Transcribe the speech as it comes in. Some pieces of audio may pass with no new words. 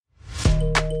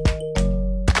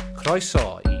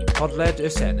Croeso I podled y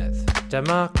Senedd.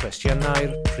 Dyma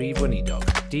cwestiynau'r Prif Weinidog.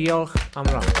 Diolch am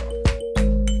wrando.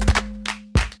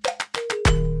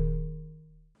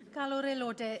 Galw'r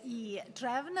aelodau I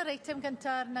drefn yr eitem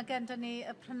gyntaf na genda ni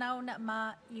y prynawn yma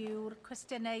yw'r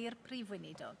cwestiynau'r Prif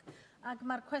Weinidog. Ac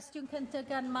mae'r cwestiwn cyntaf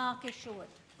gan Mark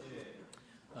Isherwood.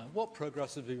 What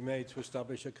progress has been made to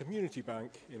establish a community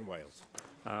bank in Wales?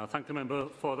 Thank the member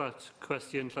for that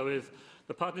question, Llywydd.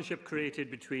 The partnership created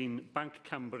between Bank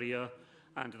Cambria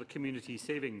and the Community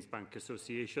Savings Bank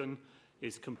Association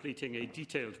is completing a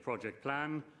detailed project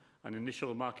plan, an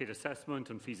initial market assessment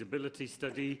and feasibility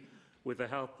study with the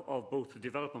help of both the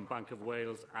Development Bank of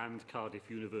Wales and Cardiff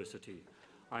University.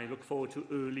 I look forward to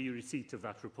early receipt of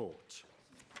that report.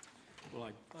 Well,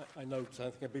 I note, I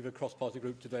think I believe a cross-party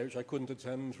group today, which I couldn't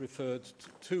attend, referred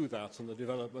to that and the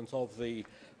development of the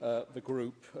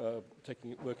group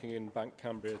working in Bank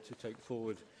Cambria to take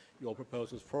forward your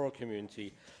proposals for a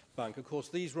community bank. Of course,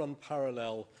 these run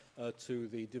parallel to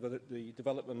the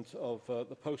development of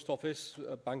the Post Office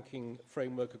banking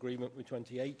framework agreement with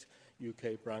 28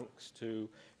 UK banks to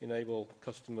enable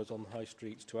customers on high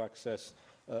streets to access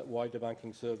wider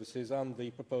banking services, and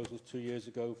the proposals 2 years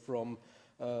ago from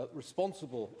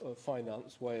Responsible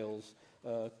Finance Wales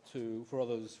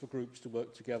for groups to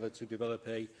work together to develop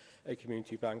a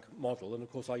community bank model. And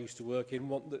of course I used to work in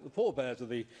the forebears of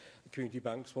the community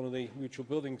banks, one of the mutual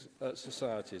building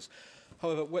societies.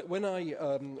 However, when I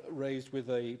raised with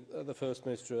the First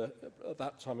Minister at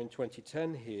that time in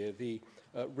 2010 here the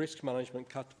risk management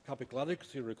capital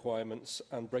adequacy requirements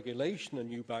and regulation a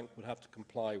new bank would have to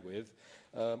comply with,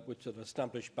 which an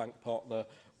established bank partner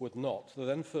would not, the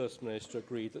then First Minister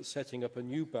agreed that setting up a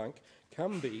new bank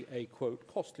can be a, quote,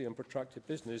 costly and protracted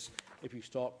business if you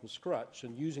start from scratch,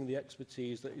 and using the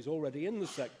expertise that is already in the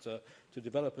sector to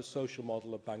develop a social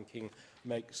model of banking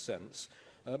makes sense.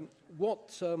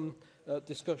 What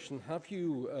discussion have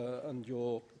you and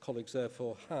your colleagues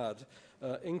therefore had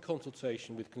in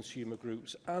consultation with consumer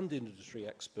groups and industry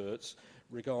experts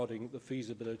regarding the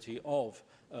feasibility of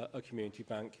a community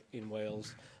bank in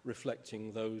Wales,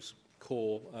 reflecting those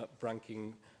core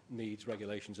banking needs,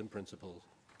 regulations and principles?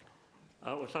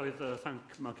 Well, Llywydd,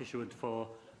 thank Mark Isherwood for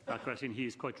that question. He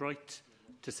is quite right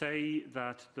to say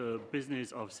that the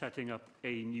business of setting up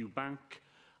a new bank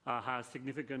has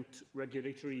significant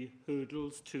regulatory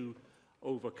hurdles to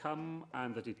overcome,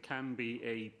 and that it can be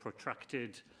a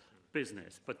protracted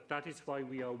business. But that is why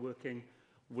we are working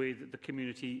with the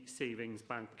Community Savings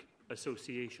Bank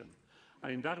Association.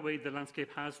 And in that way, the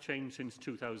landscape has changed since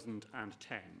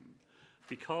 2010.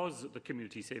 Because the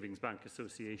Community Savings Bank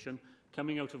Association,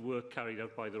 coming out of work carried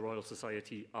out by the Royal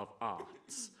Society of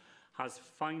Arts, has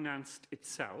financed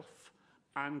itself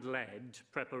and led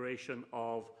preparation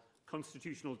of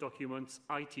constitutional documents,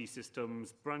 IT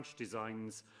systems, branch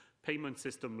designs, payment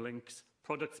system links,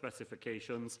 product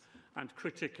specifications, and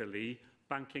critically,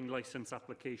 banking licence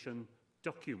application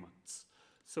documents.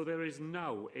 So there is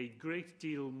now a great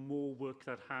deal more work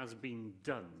that has been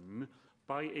done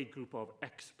by a group of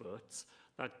experts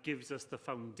that gives us the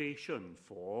foundation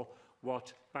for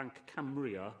what Bank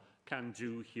Cambria can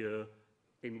do here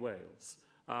in Wales.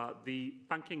 The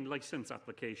banking licence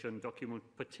application document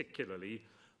particularly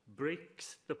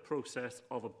breaks the process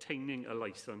of obtaining a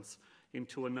licence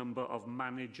into a number of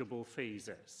manageable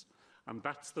phases. And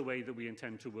that's the way that we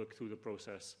intend to work through the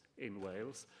process in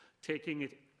Wales, taking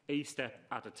it a step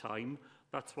at a time.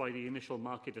 That's why the initial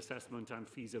market assessment and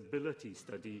feasibility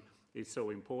study is so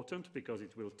important, because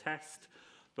it will test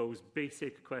those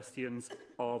basic questions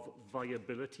of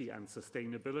viability and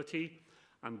sustainability.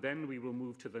 And then we will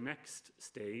move to the next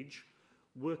stage,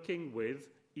 working with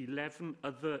 11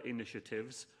 other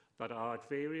initiatives that are at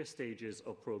various stages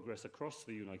of progress across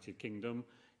the United Kingdom,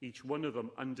 each one of them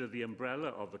under the umbrella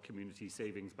of the Community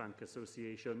Savings Bank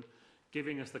Association,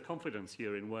 giving us the confidence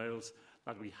here in Wales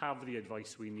that we have the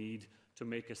advice we need to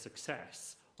make a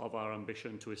success of our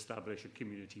ambition to establish a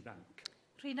community bank.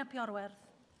 Rhina Piorwerth.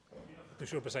 Dwi'n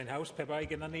siŵr bysai'n haws pe bai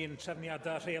gennym ni'n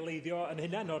trefniadau rheoleiddio yn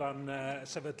hynny o ran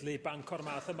sefydlu banc o'r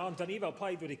math yma, ond da ni fel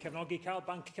plaid wedi cefnogi cael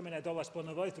banc cymunedol ers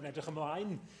blynyddoedd. Dwi'n edrych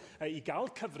ymlaen I gael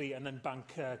cyfri yn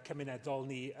banc cymunedol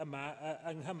ni yma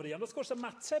yng Nghymru. Ond wrth gwrs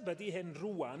ymateb ydy hyn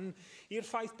rwan i'r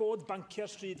ffaith bod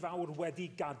banciau'r stryd fawr wedi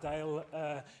gadael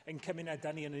yn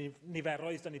cymunedau ni yn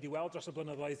niferoedd da ni wedi weld dros y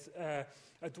blynyddoedd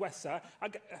y diwetha. A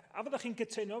fyddwch chi'n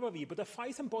gytuno efo fi bod y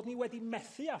ffaith yn bod ni wedi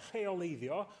methu a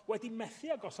rheoleiddio, wedi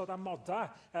methu a gosod amoda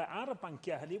ar y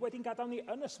banciau hynny, wedi'n gadael ni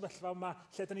yn y sefyllfa yma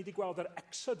lle da ni wedi gweld yr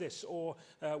exodus o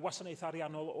wasanaeth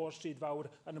ariannol o'r stryd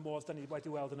fawr yn y modd da ni wedi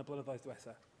weld yn y blynyddoedd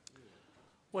diwetha.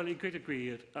 Wel, I gweud y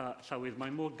gwir, Llywydd,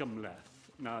 mae mor gymleth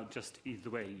na just I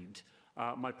ddweud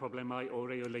mae problemau o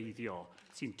reoleiddio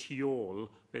sy'n tu ôl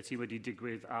beth sydd wedi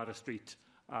digwydd ar y stryd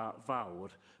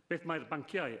fawr. Beth mae'r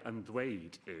banciau yn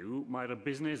dweud yw mae'r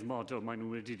busnes model maen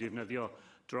nhw wedi defnyddio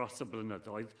dros y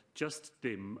blynyddoedd just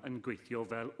ddim yn gweithio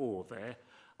fel oedd e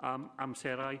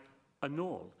amserau yn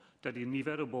ôl. Dydy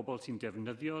nifer o bobl sy'n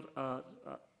defnyddio'r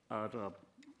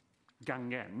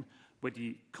gangen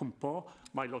wedi cwmpo.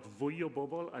 Mae lot fwy o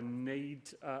bobl yn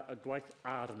wneud y gwaith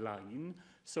ar-lein.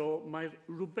 So mae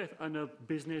rhywbeth yn y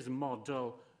busnes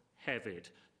model hefyd.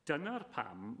 Dyna'r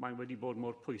pam mae'n wedi bod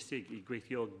mor pwysig i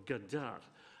gweithio gyda'r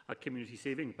Community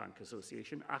Saving Bank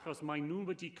Association, achos mae nhw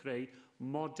wedi creu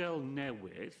model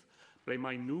newydd ble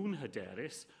mae nhw'n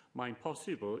hyderus, mae'n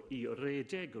posibl i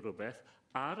redeg rhywbeth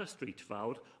ar y stryd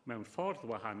fawr mewn ffordd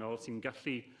wahanol sy'n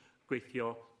gallu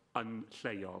gweithio yn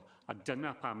lleol. A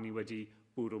dyna pam ni wedi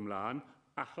bwrw mlaen,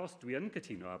 achos dwi yn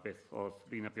cytuno â beth oedd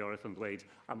Rhina Bioreth yn dweud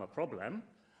am y problem,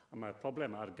 a mae'r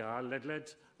problem ar gael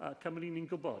ledled Cymru ni'n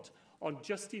gwybod. Ond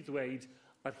jyst i ddweud,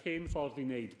 yr hen ffordd i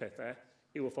wneud pethau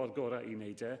yw y ffordd gorau i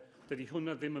wneud e. Dydy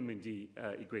hwnna ddim yn mynd i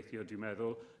gweithio, dwi'n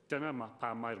meddwl. Dyna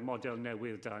pam mae'r model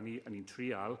newydd da ni yn ein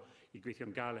trial i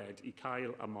gweithio'n galed i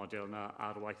cael y model yna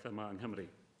ar waith yma yng Nghymru.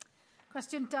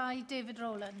 Cwestiwn 2, David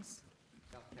Rowlands.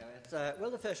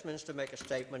 Will the First Minister make a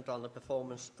statement on the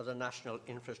performance of the National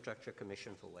Infrastructure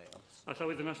Commission for Wales?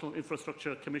 The National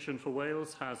Infrastructure Commission for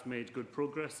Wales has made good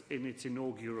progress in its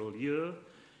inaugural year.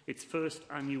 Its first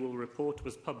annual report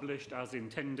was published as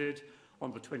intended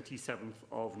on the 27th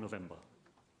of November.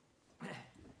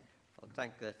 I'll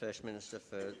thank the First Minister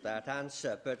for that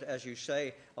answer. But as you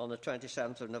say, on the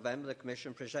 27th of November, the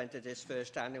Commission presented its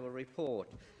first annual report.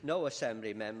 No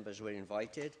Assembly members were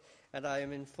invited, and I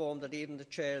am informed that even the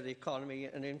Chair of the Economy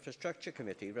and Infrastructure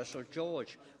Committee, Russell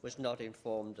George, was not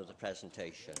informed of the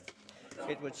presentation.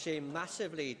 It would seem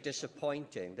massively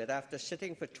disappointing that after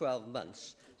sitting for 12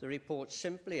 months, the report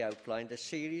simply outlined a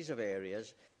series of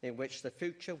areas in which the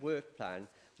future work plan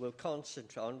will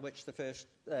concentrate.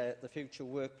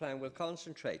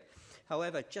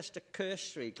 However, just a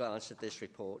cursory glance at this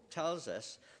report tells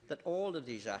us that all of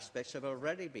these aspects have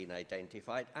already been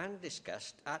identified and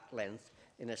discussed at length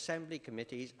in Assembly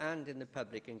committees and in the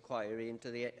public inquiry into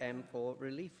the M4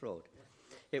 relief road.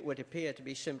 It would appear to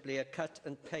be simply a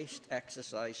cut-and-paste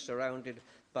exercise surrounded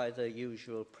by the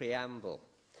usual preamble.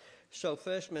 So,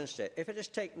 First Minister, if it has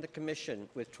taken the Commission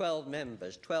with 12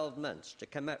 members 12 months to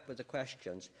come up with the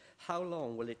questions, how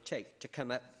long will it take to come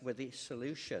up with the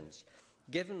solutions?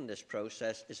 Given this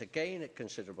process is again at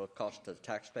considerable cost to the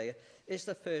taxpayer, is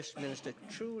the First Minister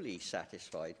truly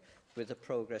satisfied with the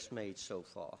progress made so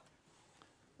far?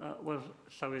 Well,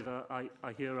 Llywyd,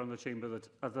 I hear on the Chamber that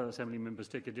other Assembly members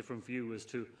take a different view as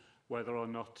to whether or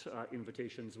not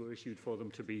invitations were issued for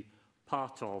them to be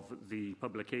part of the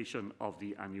publication of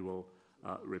the annual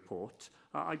report.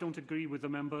 I don't agree with the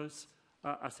members'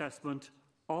 assessment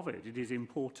of it. It is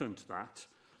important that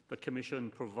the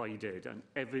Commission provided an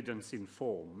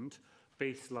evidence-informed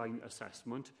baseline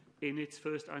assessment in its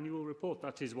first annual report.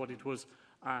 That is what it was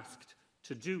asked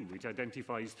to do. It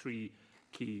identifies 3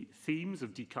 key themes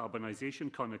of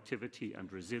decarbonisation, connectivity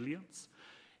and resilience.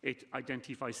 It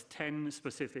identifies 10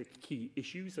 specific key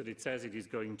issues that it says it is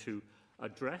going to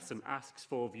address and asks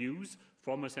for views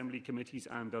from Assembly committees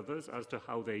and others as to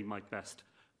how they might best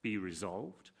be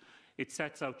resolved. It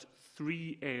sets out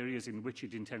 3 areas in which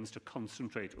it intends to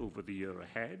concentrate over the year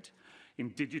ahead: in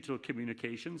digital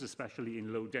communications, especially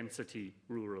in low-density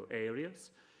rural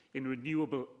areas, in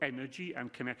renewable energy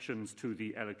and connections to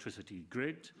the electricity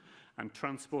grid, and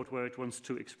transport, where it wants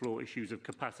to explore issues of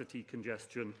capacity,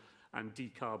 congestion and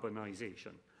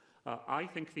decarbonisation. I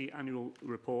think the annual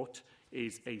report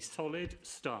is a solid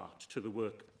start to the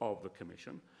work of the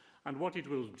Commission, and what it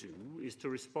will do is to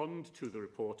respond to the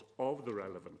report of the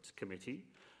relevant committee,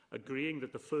 agreeing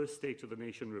that the first State of the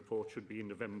Nation report should be in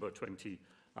November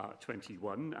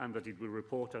 2021, and that it will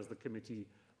report as the committee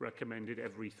recommended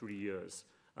every 3 years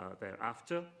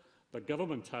thereafter. The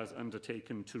Government has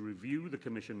undertaken to review the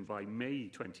Commission by May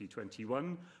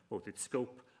 2021, both its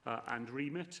scope and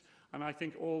remit, and I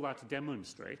think all that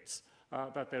demonstrates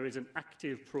that there is an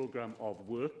active programme of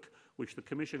work which the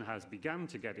Commission has begun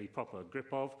to get a proper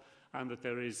grip of, and that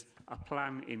there is a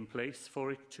plan in place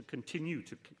for it to continue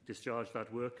to discharge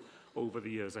that work over the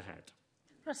years ahead.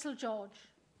 Russell George.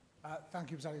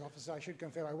 Thank you, Presiding Officer. I should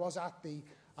confirm I was at the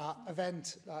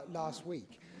event last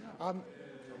week.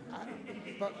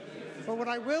 But what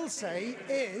I will say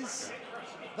is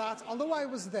that although I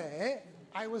was there,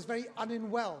 I was very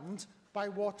unwhelmed by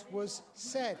what was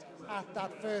said at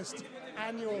that first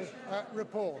annual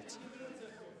report.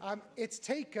 It's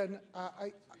taken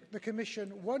the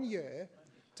Commission 1 year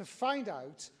to find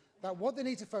out that what they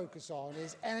need to focus on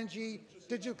is energy,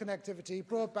 digital connectivity,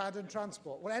 broadband and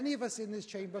transport. Well, any of us in this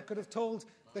chamber could have told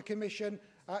the Commission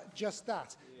just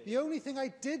that. The only thing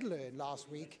I did learn last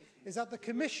week is that the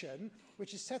Commission,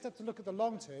 which is set up to look at the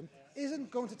long term, isn't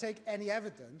going to take any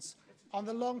evidence on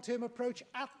the long-term approach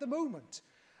at the moment.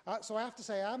 So I have to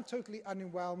say I am totally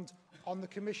unwhelmed on the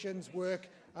Commission's work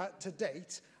to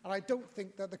date, and I don't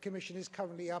think that the Commission is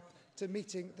currently up to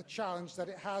meeting the challenge that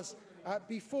it has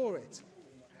before it.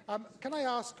 Can I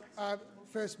ask,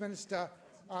 First Minister,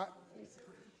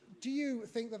 do you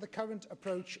think that the current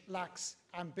approach lacks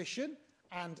ambition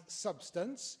and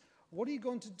substance? What are you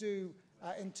going to do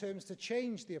in terms to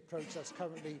change the approach that's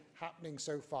currently happening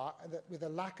so far, with a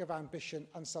lack of ambition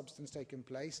and substance taking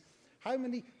place? How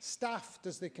many staff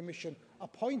does the Commission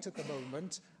appoint at the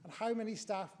moment, and how many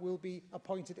staff will be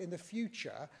appointed in the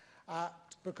future?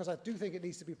 Because I do think it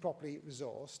needs to be properly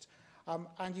resourced.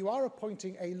 And you are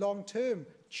appointing a long-term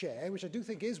chair, which I do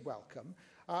think is welcome.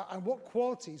 And what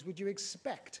qualities would you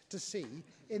expect to see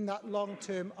in that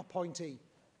long-term appointee?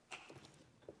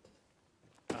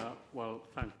 Well,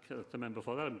 thank the member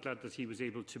for that. I'm glad that he was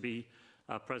able to be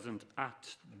present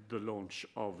at the launch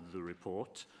of the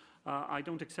report. I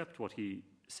don't accept what he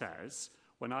says.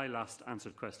 When I last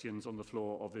answered questions on the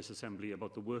floor of this Assembly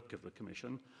about the work of the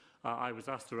Commission, I was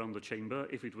asked around the Chamber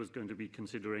if it was going to be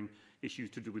considering issues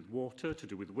to do with water, to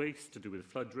do with waste, to do with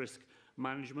flood risk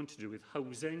management, to do with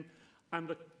housing. And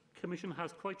the Commission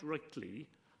has quite rightly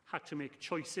had to make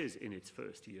choices in its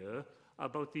first year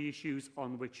about the issues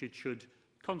on which it should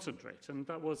concentrate. And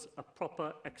that was a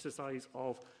proper exercise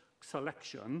of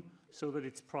selection so that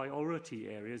its priority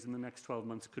areas in the next 12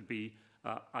 months could be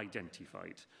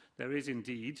identified. There is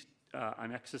indeed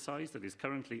an exercise that is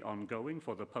currently ongoing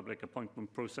for the public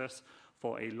appointment process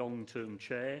for a long-term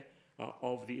chair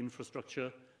of the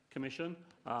Infrastructure Commission.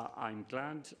 I'm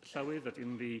glad, Llywydd, that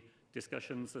in the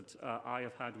discussions that I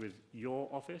have had with your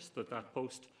office, that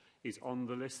post is on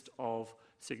the list of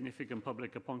significant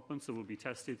public appointments that will be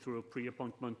tested through a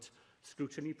pre-appointment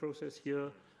scrutiny process here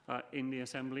in the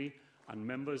Assembly, and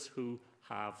members who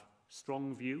have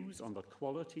strong views on the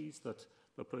qualities that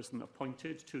the person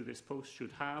appointed to this post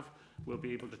should have will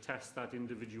be able to test that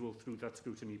individual through that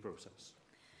scrutiny process.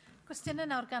 Cwestiynau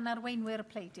nawr gan arweinwyr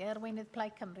pleidiau, arweinydd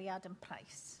Plaid Cymru, Adam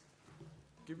Price.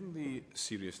 Given the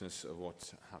seriousness of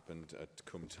what happened at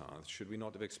Cwm Taf, should we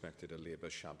not have expected a Labour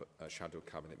Shadow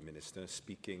Cabinet Minister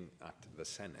speaking at the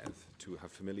Senedd to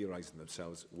have familiarised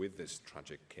themselves with this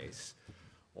tragic case?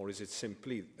 Or is it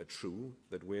simply true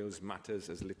that Wales matters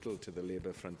as little to the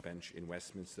Labour frontbench in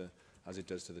Westminster as it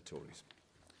does to the Tories?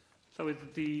 So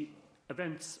the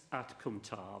events at Cwm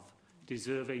Taf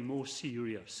deserve a more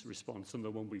serious response than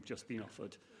the one we've just been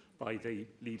offered by the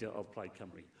leader of Plaid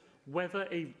Cymru. Whether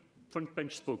a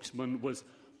frontbench spokesman was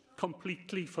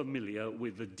completely familiar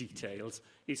with the details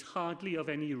is hardly of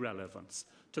any relevance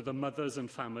to the mothers and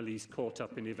families caught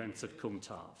up in events at Cwm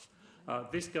Taf.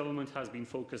 This government has been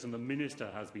focused, and the Minister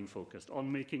has been focused,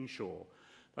 on making sure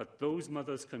that those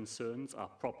mothers' concerns are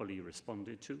properly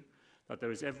responded to, that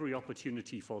there is every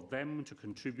opportunity for them to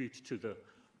contribute to the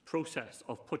process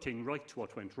of putting right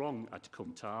what went wrong at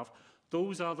Cwm Taf.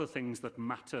 Those are the things that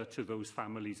matter to those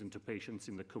families and to patients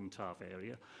in the Cwm Taf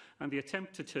area. And the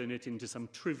attempt to turn it into some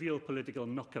trivial political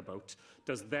knockabout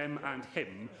does them and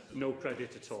him no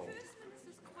credit at all.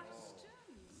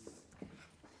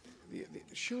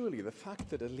 Surely the fact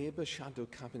that a Labour Shadow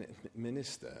Cabinet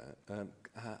Minister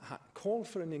called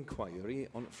for an inquiry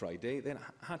on Friday, then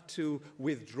had to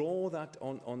withdraw that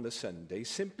on the Sunday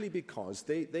simply because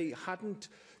they hadn't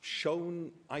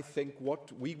shown, I think,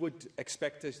 what we would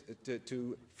expect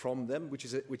from them, which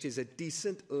is a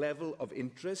decent level of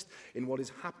interest in what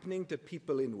is happening to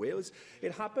people in Wales.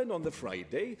 It happened on the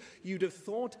Friday. You'd have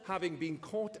thought, having been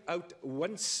caught out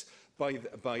once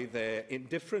by their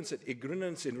indifference and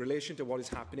ignorance in relation to what is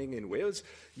happening in Wales,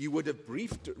 you would have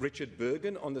briefed Richard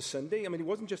Bergen on the Sunday. I mean, it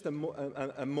wasn't just a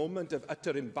moment of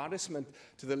utter embarrassment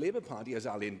to the Labour Party, as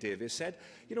Alan Davies said.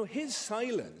 You know, his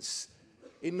silence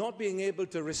in not being able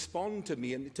to respond to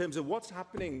me in terms of what's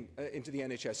happening into the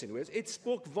NHS in Wales, it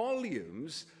spoke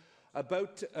volumes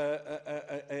about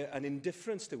an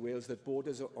indifference to Wales that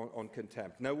borders on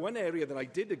contempt. Now, one area that I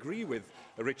did agree with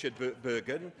Richard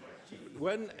Bergen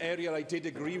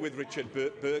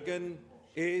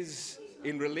is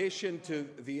in relation to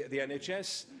the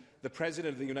NHS. The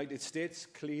President of the United States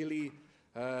clearly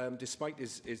despite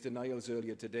his denials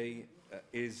earlier today,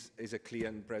 is a clear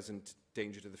and present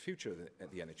danger to the future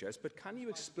of the NHS. But can you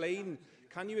explain,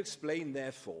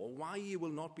 therefore, why you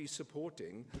will not be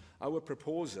supporting our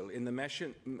proposal in the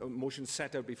motion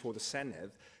set out before the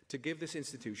Senedd to give this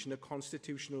institution a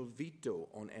constitutional veto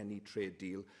on any trade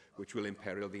deal which will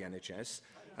imperil the NHS,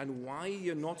 and why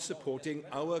you're not supporting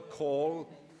our call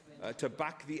to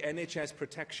back the NHS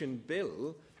protection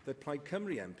bill that Plaid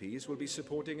Cymru MPs will be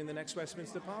supporting in the next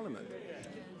Westminster Parliament?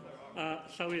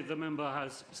 Sorry, the member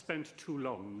has spent too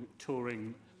long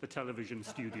touring the television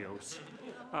studios.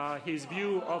 His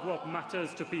view of what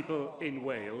matters to people in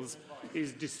Wales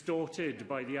is distorted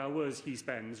by the hours he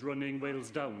spends running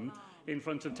Wales down in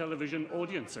front of television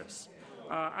audiences.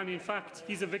 And in fact,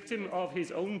 he's a victim of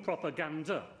his own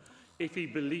propaganda if he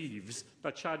believes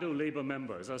that shadow Labour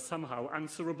members are somehow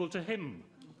answerable to him.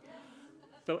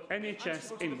 The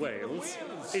NHS in Wales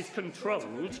is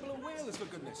controlled.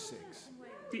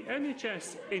 The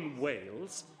NHS in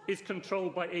Wales is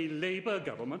controlled by a Labour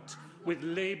government with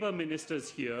Labour ministers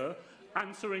here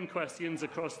answering questions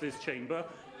across this chamber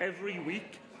every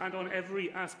week and on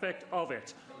every aspect of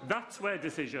it. That's where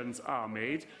decisions are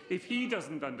made. If he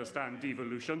doesn't understand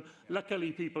devolution,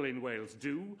 luckily people in Wales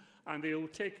do, and they will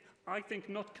take, I think,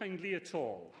 not kindly at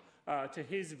all to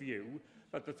his view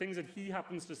that the things that he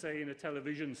happens to say in a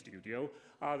television studio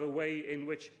are the way in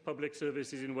which public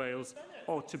services in Wales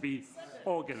ought to be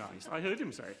organised. I heard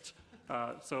him say it.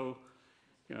 So,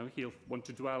 you know, he'll want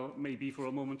to dwell maybe for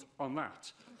a moment on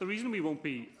that. The reason we won't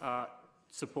be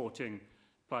supporting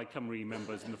Plaid Cymru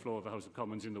members in the floor of the House of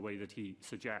Commons in the way that he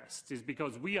suggests is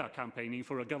because we are campaigning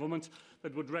for a government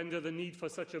that would render the need for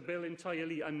such a bill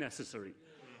entirely unnecessary.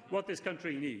 What this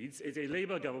country needs is a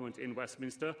Labour government in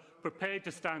Westminster prepared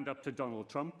to stand up to Donald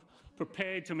Trump,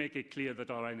 prepared to make it clear that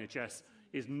our NHS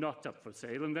is not up for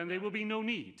sale, and then there will be no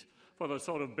need for the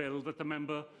sort of bill that the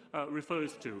member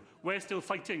refers to. We're still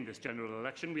fighting this general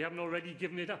election. We haven't already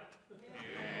given it up.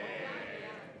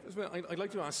 Well, I'd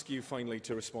like to ask you finally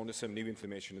to respond to some new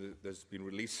information that's been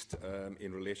released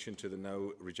in relation to the now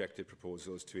rejected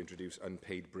proposals to introduce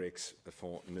unpaid breaks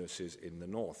for nurses in the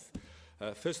North.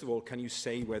 First of all, can you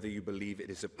say whether you believe it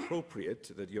is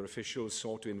appropriate that your officials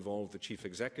sought to involve the Chief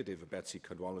Executive of Betsy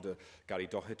Cadwaladr, Gary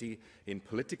Doherty, in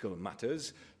political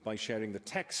matters by sharing the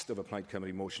text of a Plaid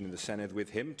Cymru motion in the Senedd with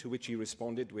him, to which he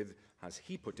responded with, as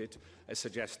he put it, a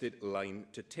suggested line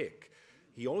to take?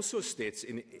 He also states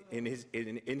in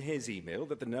his email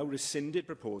that the now rescinded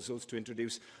proposals to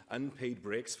introduce unpaid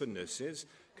breaks for nurses,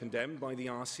 condemned by the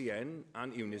RCN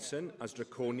and Unison as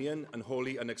draconian and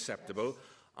wholly unacceptable,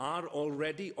 are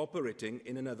already operating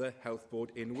in another health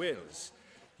board in Wales.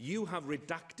 You have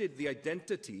redacted the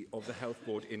identity of the health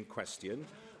board in question.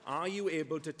 Are you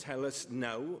able to tell us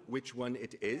now which one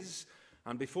it is?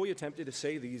 And before you're tempted to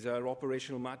say these are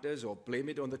operational matters or blame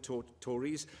it on the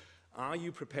Tories, are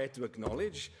you prepared to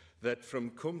acknowledge that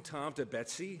from Cwm Taf to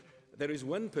Betsy, there is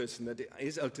one person that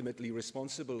is ultimately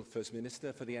responsible, First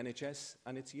Minister, for the NHS,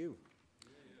 and it's you?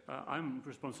 I'm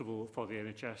responsible for the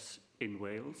NHS in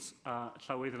Wales,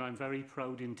 so that I'm very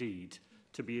proud indeed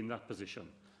to be in that position.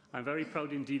 I'm very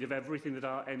proud indeed of everything that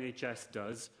our NHS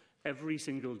does every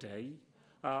single day,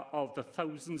 of the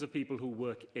thousands of people who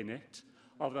work in it,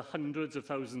 of the hundreds of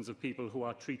thousands of people who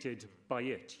are treated by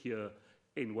it here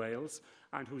in Wales,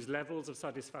 and whose levels of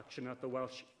satisfaction at the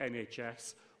Welsh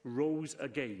NHS rose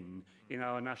again in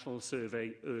our national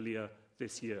survey earlier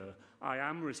this year. I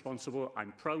am responsible,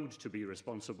 I'm proud to be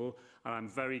responsible, and I'm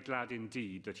very glad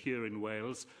indeed that here in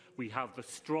Wales we have the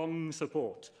strong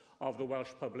support of the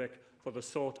Welsh public for the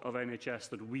sort of NHS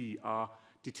that we are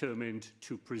determined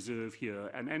to preserve here.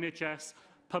 An NHS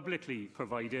publicly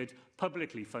provided,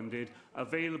 publicly funded,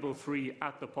 available free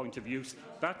at the point of use.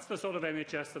 That's the sort of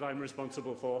NHS that I'm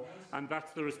responsible for, and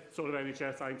that's the sort of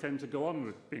NHS I intend to go on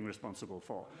with being responsible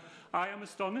for. I am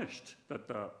astonished that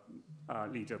the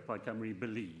leader, Plaid Cymru,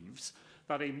 believes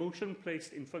that a motion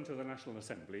placed in front of the National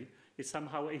Assembly is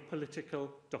somehow a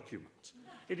political document.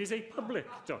 It is a public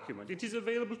document. It is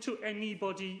available to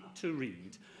anybody to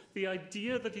read. The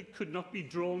idea that it could not be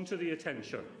drawn to the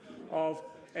attention of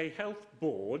a health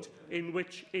board in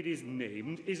which it is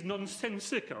named is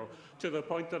nonsensical, to the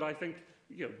point that I think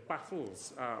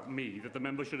baffles me that the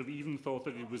member should have even thought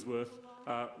that it was worth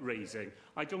raising.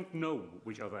 I don't know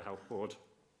which other health board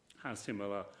has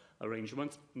similar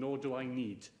arrangements, nor do I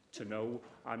need to know.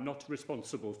 I'm not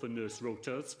responsible for nurse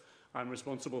rotas. I'm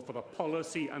responsible for the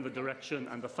policy and the direction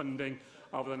and the funding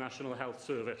of the National Health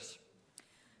Service.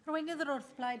 Rwy'n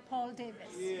wrth blaid Paul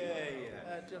Davis.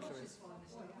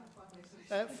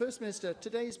 First Minister,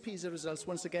 today's PISA results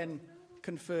once again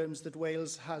confirms that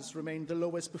Wales has remained the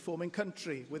lowest performing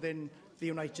country within the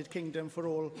United Kingdom for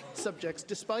all subjects,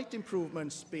 despite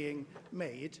improvements being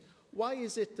made. Why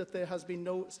is it that there has been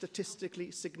no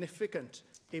statistically significant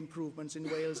improvements in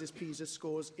Wales's PISA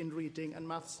scores in reading and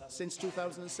maths since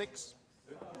 2006?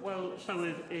 Well,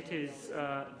 so it is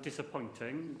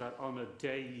disappointing that on a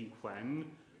day when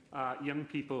young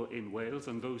people in Wales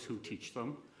and those who teach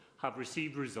them have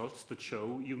received results that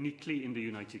show, uniquely in the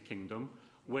United Kingdom,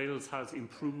 Wales has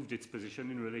improved its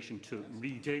position in relation to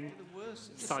reading,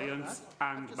 science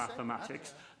and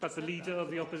mathematics, that the leader of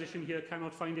the opposition here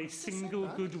cannot find a single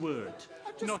good word,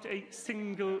 not a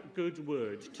single good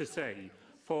word to say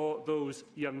for those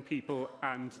young people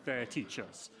and their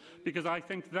teachers. Because I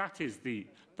think that is the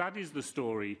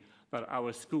story that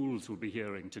our schools will be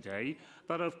hearing today,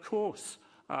 that of course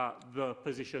the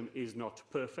position is not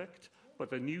perfect, but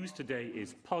the news today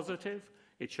is positive.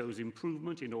 It shows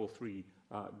improvement in all three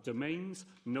domains.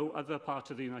 No other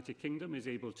part of the United Kingdom is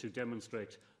able to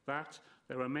demonstrate that.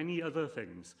 There are many other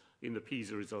things in the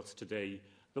PISA results today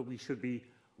that we should be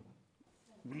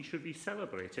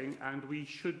celebrating, and we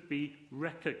should be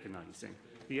recognising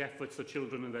the efforts that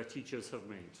children and their teachers have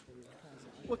made.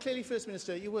 Well, clearly, First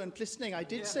Minister, you weren't listening. I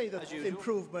did say that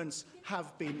improvements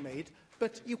have been made,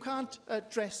 but you can't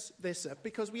dress this up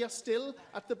because we are still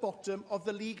at the bottom of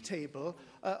the league table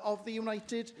of the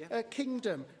United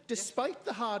Kingdom. Despite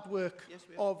the hard work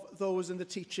of those in the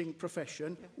teaching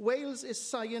profession, Wales's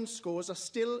science scores are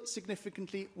still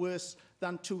significantly worse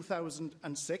than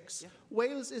 2006.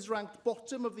 Wales is ranked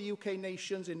bottom of the UK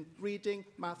nations in reading,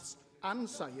 maths and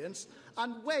science,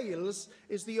 and Wales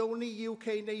is the only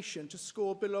UK nation to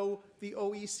score below the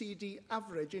OECD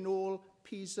average in all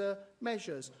PISA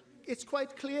measures. It's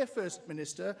quite clear, First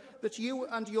Minister, that you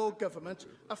and your government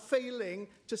are failing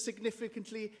to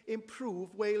significantly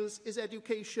improve Wales's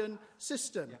education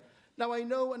system. Now, I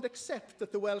know and accept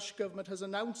that the Welsh Government has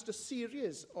announced a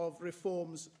series of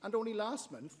reforms, and only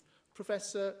last month,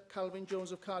 Professor Calvin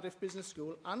Jones of Cardiff Business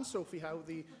School and Sophie Howe,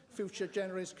 the Future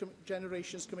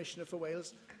Generations Commissioner for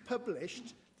Wales,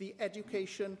 published the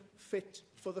Education Fit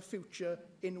for the Future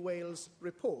in Wales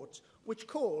report, which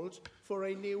called for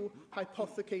a new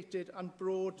hypothecated and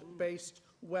broad-based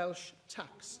Welsh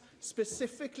tax,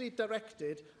 specifically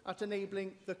directed at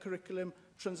enabling the curriculum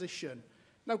transition.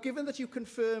 Now, given that you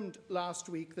confirmed last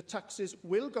week that taxes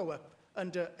will go up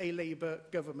under a Labour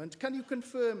government, can you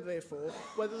confirm, therefore,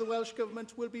 whether the Welsh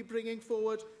Government will be bringing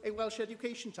forward a Welsh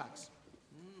education tax?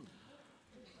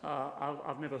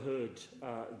 I've never heard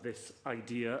this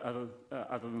idea other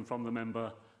than from the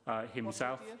member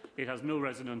himself. It has no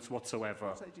resonance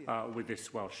whatsoever with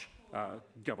this Welsh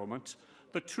government.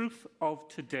 The truth of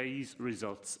today's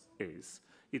results is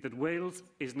that Wales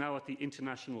is now at the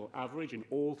international average in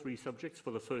all three subjects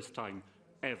for the first time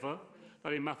ever.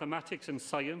 That in mathematics and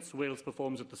science, Wales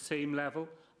performs at the same level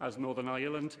as Northern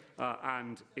Ireland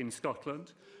and in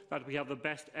Scotland. That we have the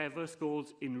best ever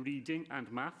scores in reading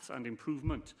and maths and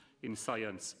improvement in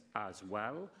science as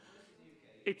well.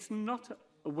 It's not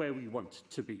where we want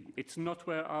to be. It's not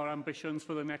where our ambitions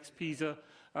for the next PISA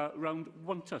round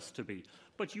want us to be.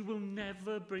 But you will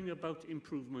never bring about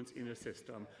improvements in a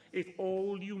system if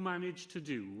all you manage to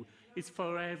do is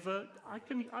forever. I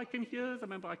can hear the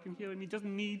member, and he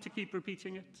doesn't need to keep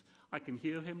repeating it. I can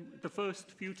hear him the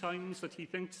first few times that he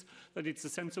thinks that it's a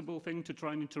sensible thing to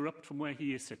try and interrupt from where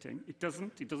he is sitting. It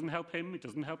doesn't help him, it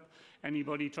doesn't help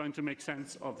anybody trying to make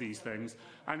sense of these things,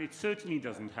 and it certainly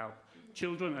doesn't help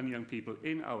children and young people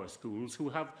in our schools who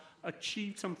have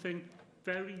achieved something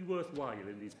very worthwhile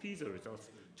in these PISA results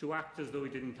to act as though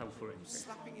it didn't count for anything.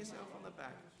 Slapping yourself on the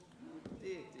back.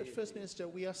 But First Minister,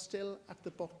 we are still at the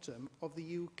bottom of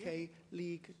the UK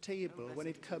league table when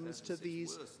it comes to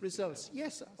these results.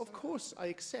 Yes, of course, I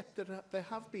accept that there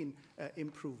have been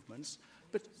improvements,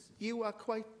 but you are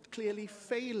quite clearly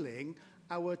failing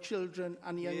our children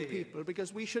and young people,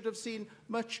 because we should have seen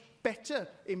much better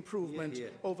improvement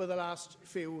over the last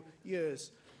few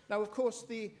years. Now, of course,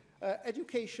 the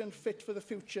Education Fit for the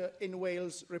Future in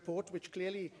Wales report, which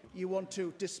clearly you want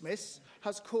to dismiss,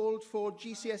 has called for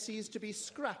GCSEs to be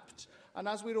scrapped. And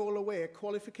as we're all aware,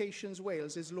 Qualifications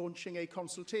Wales is launching a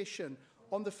consultation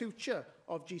on the future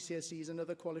of GCSEs and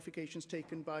other qualifications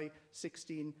taken by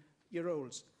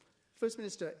 16-year-olds. First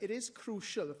Minister, it is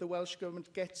crucial that the Welsh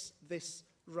Government gets this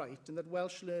right and that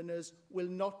Welsh learners will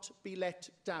not be let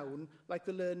down like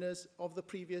the learners of the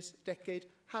previous decade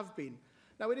have been.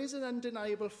 Now, it is an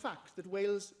undeniable fact that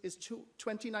Wales'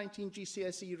 2019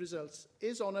 GCSE results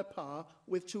is on a par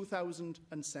with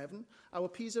 2007. Our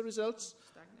PISA results,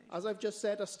 as I've just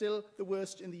said, are still the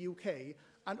worst in the UK.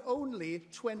 and only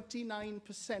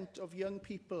 29% of young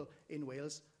people in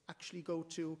Wales actually go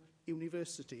to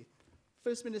university.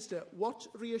 First Minister, what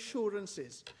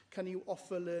reassurances can you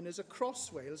offer learners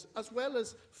across Wales, as well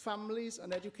as families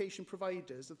and education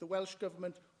providers, that the Welsh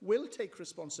Government will take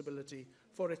responsibility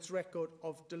for its record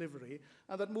of delivery,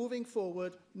 and that moving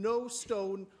forward, no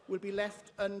stone will be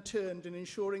left unturned in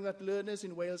ensuring that learners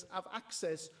in Wales have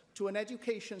access to an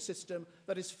education system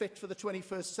that is fit for the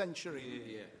 21st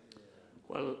century?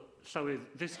 Well, Llywydd,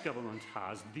 this government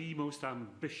has the most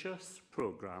ambitious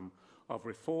programme of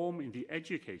reform in the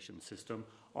education system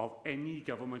of any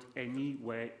government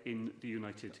anywhere in the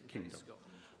United Kingdom.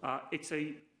 It's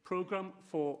a programme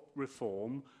for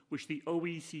reform which the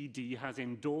OECD has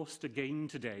endorsed again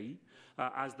today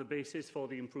as the basis for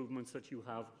the improvements that you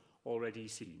have already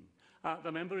seen.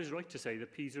 The member is right to say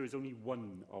that PISA is only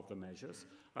one of the measures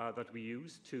that we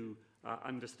use to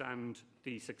understand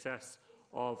the success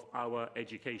of our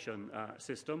education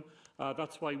system.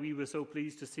 That's why we were so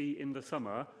pleased to see in the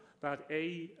summer that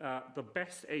the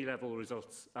best A-level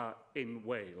results in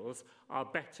Wales are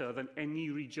better than any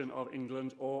region of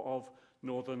England or of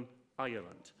Northern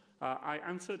Ireland. I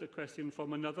answered a question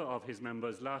from another of his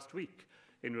members last week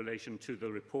in relation to the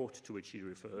report to which he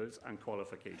refers and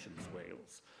Qualifications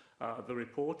Wales. The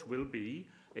report will be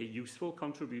a useful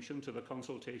contribution to the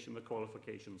consultation that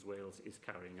Qualifications Wales is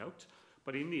carrying out.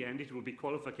 But in the end, it will be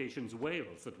Qualifications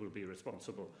Wales that will be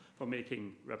responsible for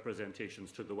making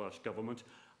representations to the Welsh Government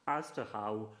as to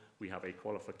how we have a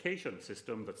qualification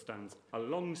system that stands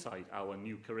alongside our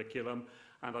new curriculum,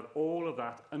 and that all of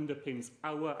that underpins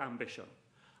our ambition.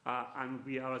 And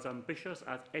we are as ambitious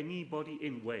as anybody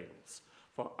in Wales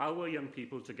for our young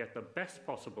people to get the best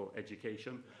possible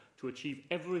education, to achieve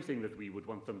everything that we would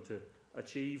want them to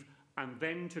achieve, and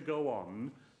then to go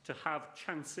on to have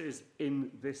chances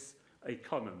in this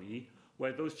economy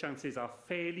where those chances are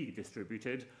fairly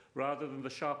distributed, rather than the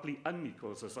sharply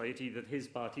unequal society that his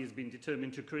party has been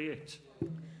determined to create.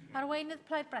 Arweinydd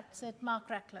Plaid Brexit, Mark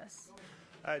Reckless.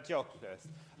 Diolch, Lewis.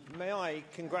 May I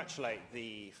congratulate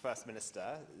the First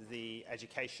Minister, the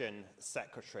Education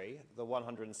Secretary, the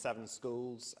 107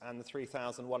 schools and the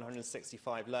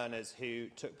 3,165 learners who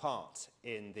took part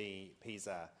in the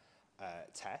PISA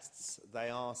tests. They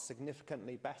are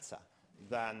significantly better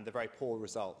than the very poor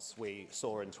results we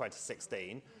saw in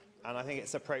 2016. And I think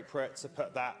it's appropriate to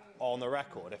put that on the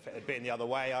record. If it had been the other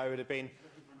way, I would have been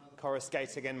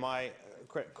coruscating in my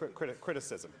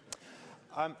criticism.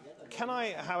 Can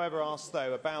I, however, ask,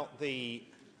 though, about the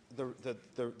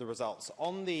results?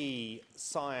 On the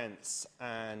science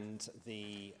and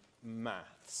the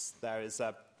maths, there is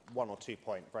a 1 or 2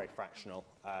 point, very fractional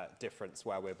difference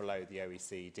where we're below the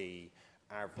OECD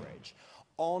average.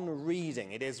 On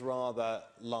reading, it is rather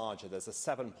larger. There's a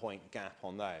 7-point gap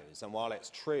on those. And while it's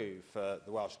true for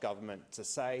the Welsh Government to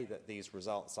say that these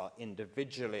results are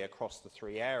individually across the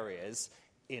 3 areas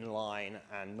in line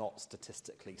and not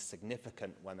statistically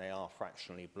significant when they are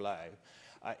fractionally below,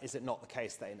 is it not the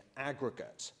case that in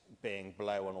aggregate, being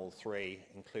below on all 3,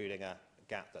 including a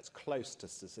gap that's close to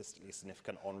statistically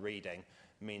significant on reading,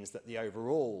 means that the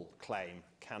overall claim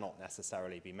cannot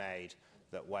necessarily be made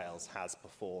that Wales has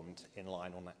performed in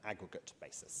line on an aggregate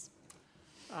basis?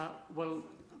 Well,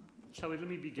 let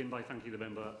me begin by thanking the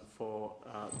member for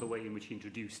the way in which he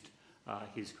introduced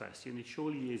his question. It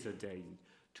surely is a day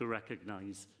to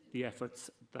recognise the efforts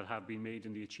that have been made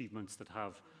and the achievements that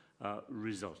have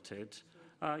resulted.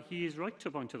 He is right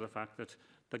to point to the fact that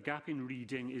the gap in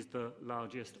reading is the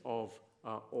largest of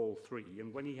all 3.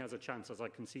 And when he has a chance, as I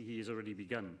can see he has already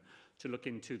begun, to look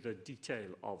into the detail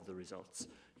of the results,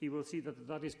 he will see that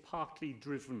that is partly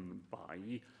driven by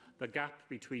the gap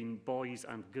between boys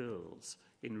and girls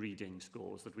in reading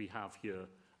scores that we have here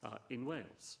in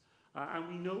Wales. And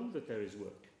we know that there is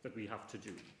work that we have to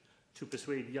do to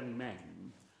persuade young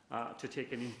men to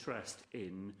take an interest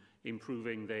in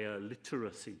improving their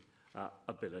literacy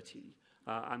ability,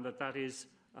 and that is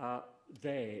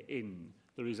there in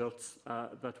the results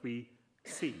that we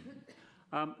see.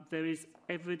 There is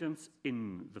evidence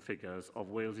in the figures of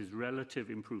Wales's relative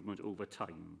improvement over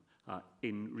time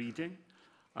in reading.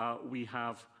 We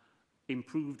have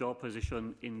improved our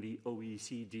position in the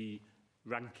OECD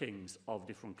rankings of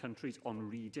different countries on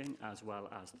reading, as well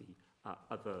as the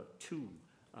other 2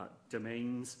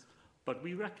 domains. But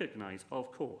we recognise,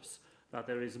 of course, that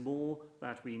there is more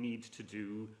that we need to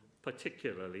do,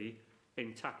 particularly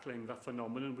in tackling that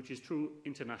phenomenon, which is true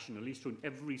internationally. It's true in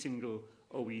every single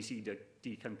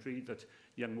OECD country that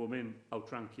young women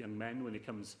outrank young men when it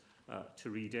comes to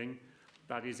reading.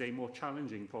 That is a more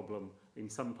challenging problem in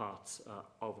some parts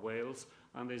of Wales,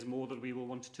 and there's more that we will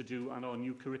want to do, and our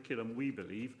new curriculum, we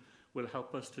believe, will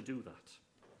help us to do that.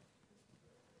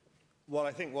 Well,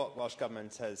 I think what Welsh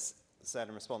Government has said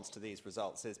in response to these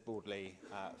results is broadly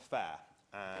fair.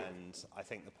 And I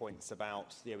think the points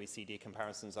about the OECD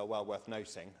comparisons are well worth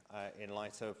noting in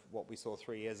light of what we saw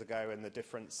 3 years ago and the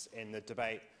difference in the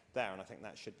debate there. And I think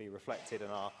that should be reflected in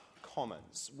our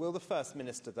comments. Will the First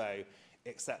Minister, though,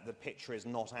 accept the picture is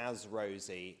not as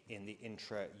rosy in the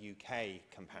intra-UK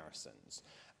comparisons?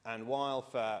 And while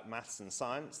for maths and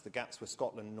science, the gaps with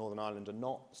Scotland and Northern Ireland are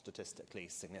not statistically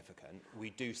significant, we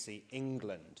do see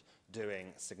England doing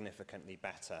significantly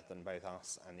better than both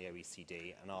us and the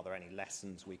OECD. And are there any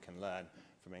lessons we can learn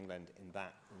from England in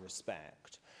that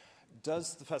respect?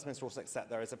 Does the First Minister also accept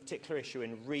there is a particular issue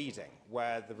in reading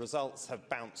where the results have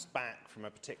bounced back from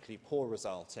a particularly poor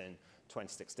result in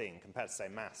 2016 compared to, say,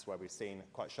 maths, where we've seen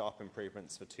quite sharp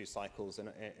improvements for 2 cycles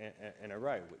in a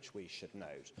row, which we should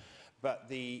note? But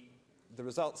the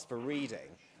results for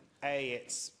reading, A,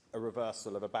 it's a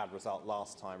reversal of a bad result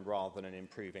last time rather than an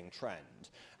improving trend.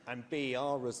 And B,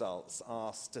 our results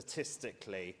are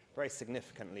statistically very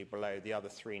significantly below the other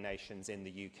 3 nations in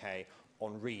the UK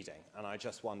on reading. And I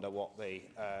just wonder what the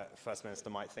First Minister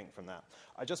might think from that.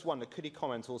 I just wonder, could he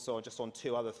comment also just on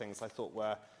 2 other things I thought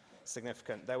were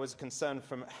significant? There was a concern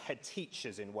from head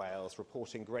teachers in Wales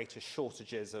reporting greater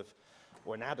shortages of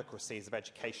or inadequacies of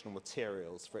educational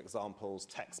materials, for example,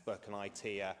 textbook and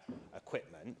IT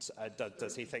equipment.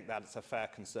 Does he think that's a fair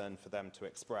concern for them to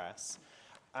express?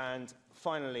 And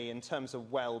finally, in terms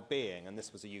of well-being, and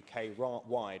this was a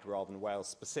UK-wide rather than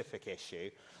Wales-specific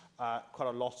issue, quite a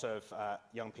lot of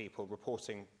young people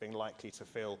reporting being likely to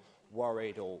feel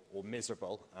worried or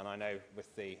miserable. And I know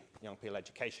with the Young People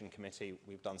Education Committee,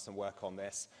 we've done some work on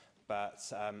this,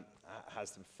 but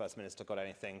has the First Minister got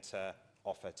anything to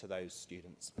offer to those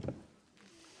students?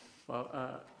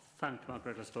 Well, thank Mark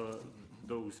Reckless for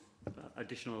those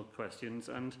additional questions.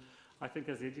 And I think,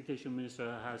 as the Education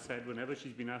Minister has said, whenever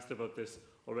she's been asked about this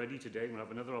already today, we'll have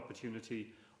another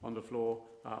opportunity on the floor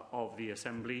of the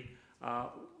Assembly.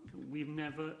 We've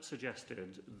never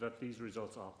suggested that these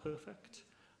results are perfect.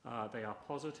 They are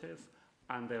positive,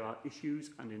 and there are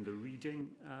issues, and in the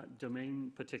reading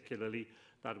domain particularly,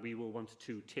 that we will want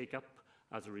to take up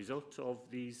as a result of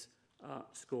these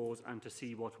scores and to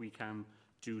see what we can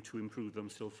do to improve them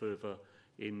still further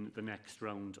in the next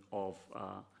round of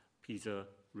PISA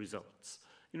results.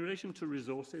 In relation to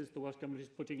resources, the Welsh Government is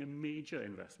putting a major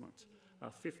investment,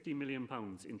 £50 million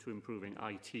into improving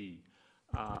IT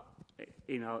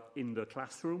in the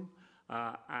classroom.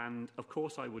 And of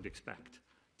course I would expect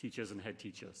teachers and head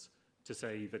teachers to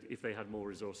say that if they had more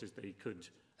resources they could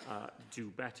do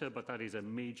better, but that is a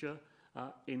major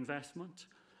investment.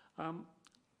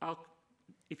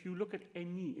 If you look at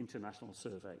any international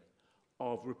survey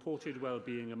of reported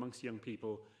well-being amongst young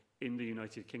people in the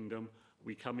United Kingdom,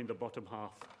 we come in the bottom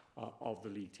half of the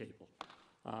league table.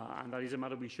 And that is a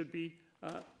matter we should be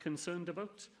concerned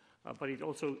about, but it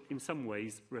also in some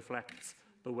ways reflects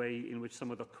the way in which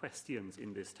some of the questions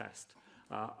in this test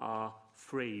are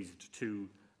phrased to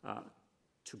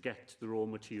get the raw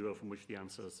material from which the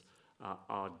answers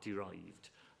are derived.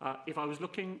 If I was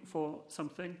looking for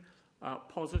something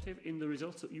positive in the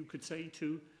results that you could say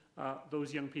to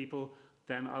those young people,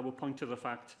 then I will point to the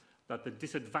fact that the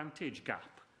disadvantage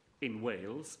gap in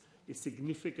Wales is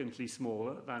significantly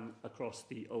smaller than across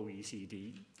the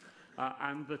OECD,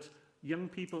 and that young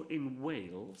people in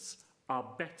Wales are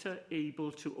better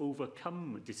able to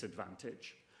overcome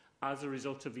disadvantage as a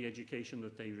result of the education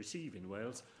that they receive in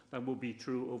Wales than will be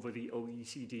true over the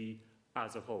OECD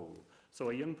as a whole. So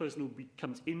a young person who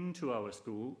comes into our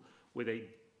school with a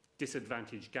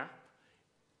disadvantage gap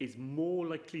is more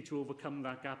likely to overcome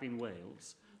that gap in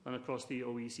Wales than across the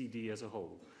OECD as a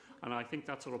whole. And I think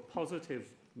that's a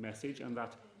positive message, and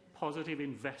that positive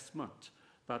investment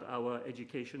that our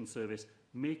education service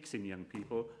makes in young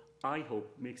people, I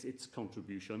hope makes its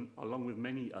contribution, along with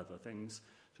many other things,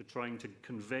 to trying to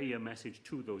convey a message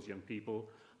to those young people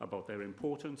about their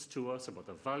importance to us, about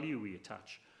the value we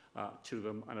attach to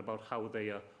them, and about how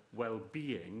their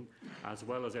well-being, as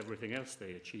well as everything else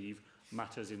they achieve,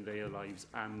 matters in their lives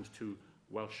and to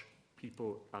Welsh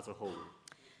people as a whole.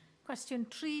 Question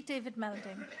 3, David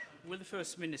Melding. Will the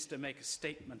First Minister make a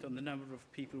statement on the number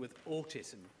of people with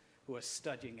autism who are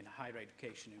studying in higher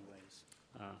education in Wales?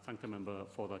 Thank the member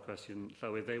for that question,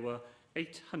 Llywydd. There were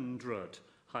 800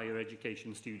 higher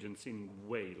education students in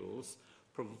Wales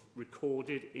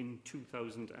recorded in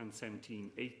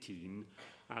 2017-18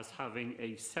 as having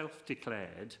a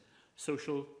self-declared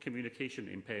social communication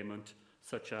impairment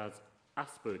such as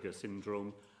Asperger's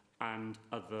syndrome and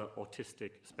other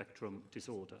autistic spectrum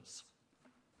disorders.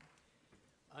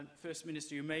 And First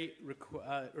Minister, you may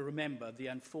remember the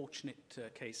unfortunate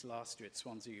case last year at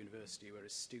Swansea University where a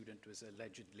student was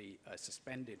allegedly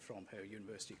suspended from her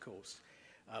university course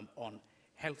on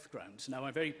health grounds. Now,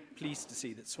 I'm very pleased to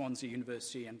see that Swansea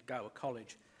University and Gower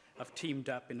College have teamed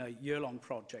up in a year-long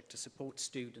project to support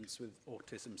students with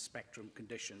autism spectrum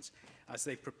conditions as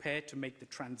they prepare to make the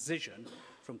transition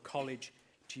from college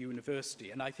to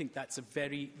university. And I think that's a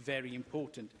very, very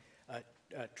important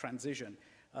transition.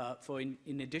 For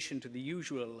in addition to the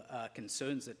usual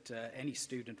concerns that any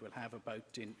student will have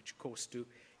about in which course to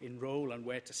enrol and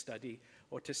where to study,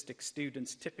 autistic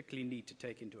students typically need to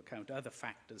take into account other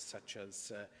factors such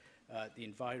as the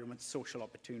environment, social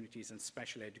opportunities and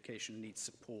special education needs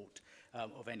support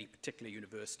of any particular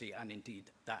university and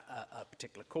indeed that, a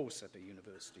particular course at a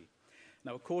university.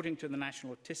 Now, according to the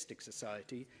National Autistic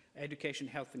Society, education,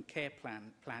 health and care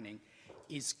planning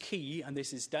is key, and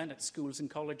this is done at schools and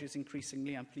colleges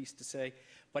increasingly, I'm pleased to say,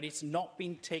 but it's not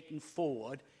been taken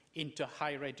forward into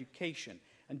higher education.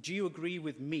 And do you agree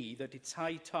with me that it's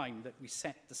high time that we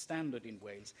set the standard in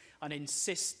Wales and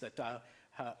insist that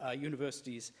our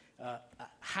universities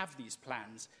have these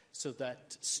plans so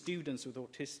that students with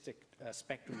autistic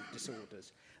spectrum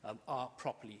disorders are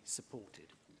properly supported?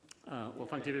 Well,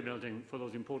 thank David Melding for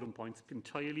those important points. I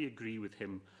entirely agree with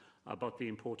him about the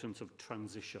importance of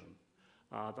transition.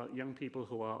 That young people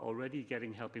who are already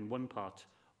getting help in one part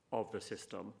of the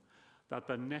system, that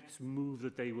the next move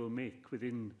that they will make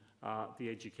within the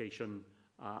education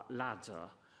ladder,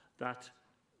 that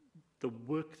the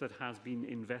work that has been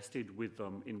invested with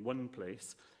them in one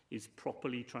place is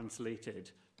properly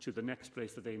translated to the next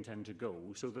place that they intend to go,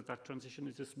 so that that transition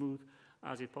is as smooth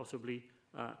as it possibly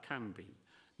can be.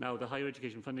 Now, the Higher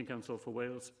Education Funding Council for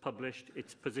Wales published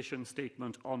its position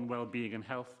statement on wellbeing and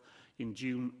health in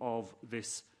June of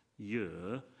this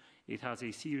year. It has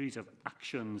a series of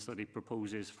actions that it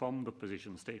proposes from the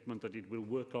position statement that it will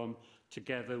work on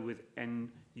together with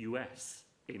NUS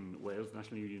in Wales,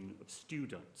 National Union of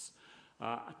Students,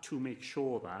 to make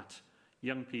sure that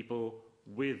young people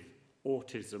with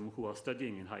autism who are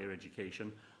studying in higher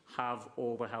education have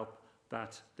all the help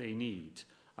that they need.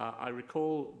 I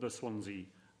recall the Swansea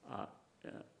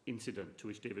incident to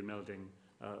which David Melding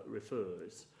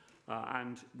refers.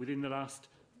 And within the last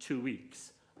 2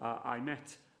 weeks, I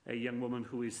met a young woman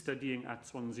who is studying at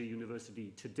Swansea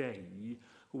University today,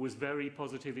 who was very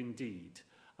positive indeed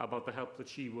about the help that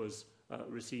she was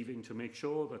receiving to make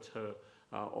sure that her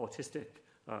autistic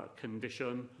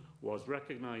condition was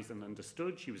recognised and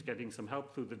understood. She was getting some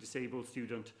help through the Disabled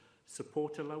Student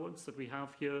Support Allowance that we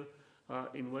have here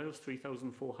in Wales,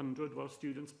 3,400 Welsh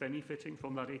students benefiting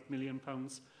from that £8 million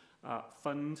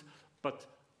fund. But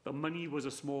the money was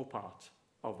a small part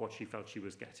of what she felt she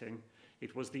was getting.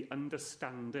 It was the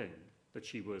understanding that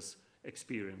she was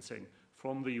experiencing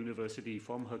from the university,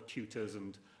 from her tutors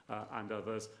and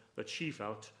others, that she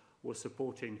felt was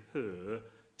supporting her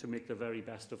to make the very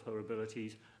best of her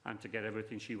abilities and to get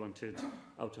everything she wanted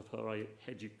out of her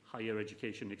higher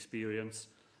education experience.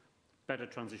 Better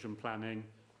transition planning,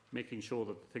 making sure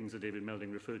that the things that David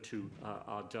Melding referred to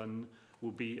are done,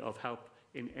 will be of help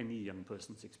in any young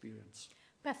person's experience.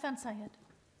 Bethan Syed.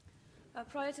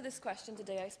 Prior to this question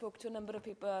today, I spoke to a number of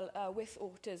people with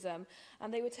autism,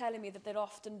 and they were telling me that they're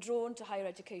often drawn to higher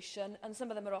education, and some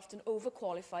of them are often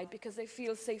overqualified because they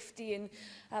feel safety in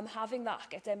having that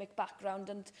academic background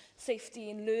and safety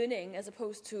in learning, as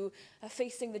opposed to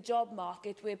facing the job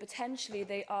market where potentially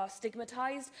they are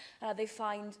stigmatised. They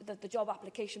find that the job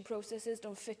application processes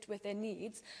don't fit with their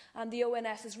needs, and the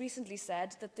ONS has recently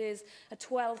said that there's a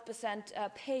 12%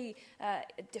 pay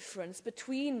difference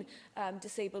between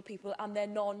disabled people and their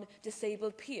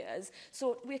non-disabled peers.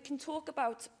 So we can talk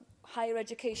about higher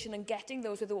education and getting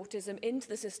those with autism into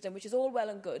the system, which is all well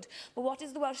and good. But what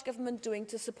is the Welsh Government doing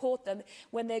to support them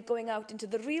when they're going out into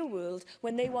the real world,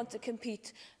 when they want to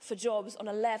compete for jobs on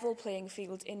a level playing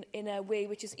field in a way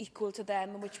which is equal to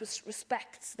them and which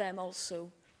respects them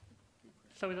also?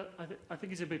 So I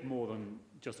think it's a bit more than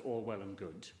just all well and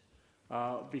good,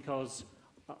 because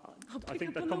I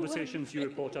think the conversations you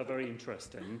report are very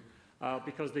interesting.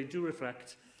 Because they do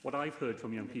reflect what I've heard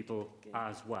from young people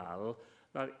as well,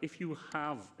 that if you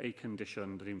have a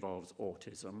condition that involves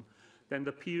autism, then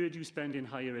the period you spend in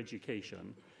higher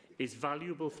education is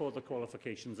valuable for the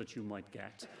qualifications that you might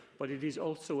get, but it is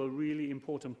also a really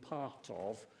important part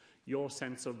of your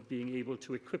sense of being able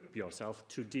to equip yourself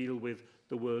to deal with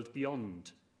the world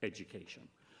beyond education.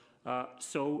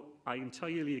 So I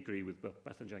entirely agree with what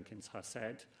Bethan Jenkins has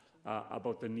said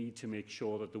about the need to make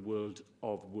sure that the world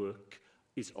of work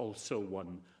is also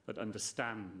one that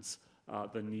understands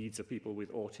the needs of people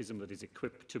with autism, that is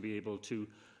equipped to be able to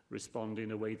respond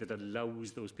in a way that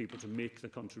allows those people to make the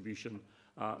contribution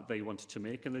they want to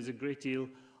make. And there's a great deal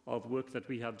of work that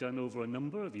we have done over a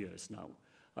number of years now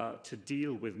to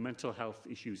deal with mental health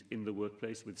issues in the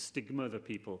workplace, with stigma that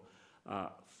people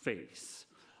face.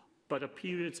 But a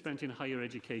period spent in higher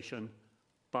education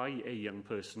by a young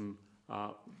person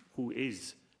who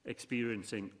is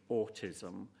experiencing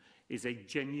autism is a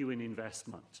genuine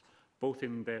investment, both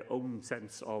in their own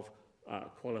sense of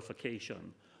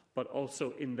qualification, but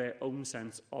also in their own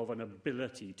sense of an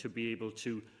ability to be able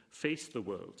to face the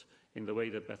world in the way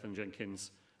that Bethan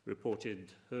Jenkins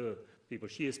reported her people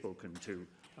she has spoken to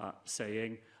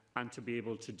saying, and to be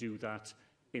able to do that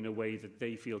in a way that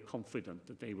they feel confident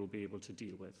that they will be able to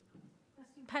deal with.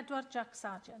 Pedwar, Jack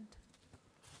Sargent.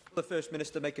 Will the First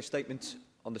Minister make a statement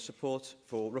on the support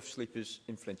for rough sleepers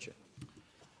in Flintshire?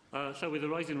 The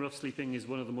rise in rough sleeping is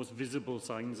one of the most visible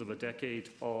signs of a decade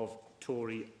of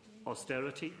Tory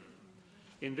austerity.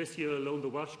 In this year alone, the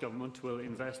Welsh Government will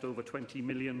invest over £20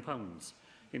 million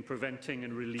in preventing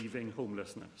and relieving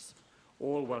homelessness.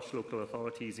 All Welsh local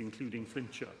authorities, including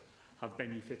Flintshire, have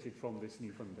benefited from this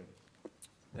new funding.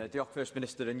 Diolch, First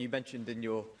Minister, and you mentioned in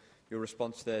your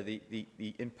response there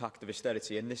the impact of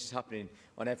austerity, and this is happening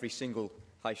on every single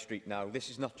high street now. This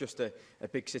is not just a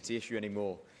big city issue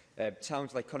anymore.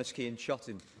 Towns like Cwestiynnau and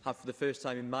Shotton have, for the first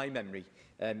time in my memory,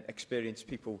 experienced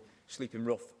people sleeping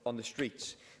rough on the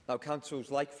streets. Now,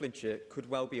 councils like Flintshire could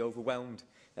well be overwhelmed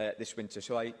this winter,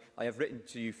 so I have written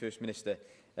to you, First Minister,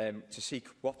 to seek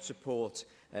what support,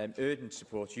 urgent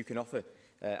support, you can offer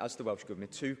as the Welsh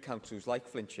Government to councils like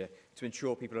Flintshire to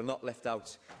ensure people are not left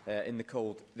out in the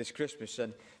cold this Christmas.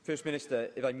 And First Minister,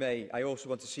 if I may, I also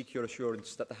want to seek your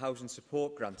assurance that the housing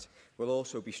support grant will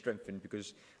also be strengthened,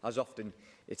 because as often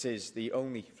it is the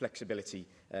only flexibility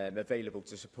available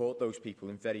to support those people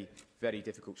in very, very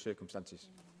difficult circumstances.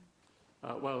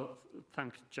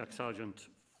 Thank Jack Sargent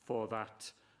for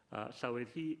that, Llywyd.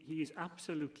 He is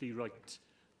absolutely right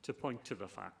to point to the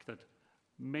fact that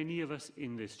many of us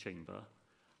in this chamber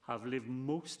have lived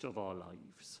most of our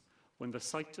lives when the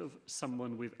sight of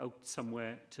someone without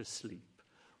somewhere to sleep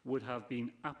would have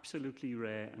been absolutely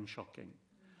rare and shocking.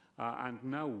 And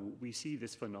now we see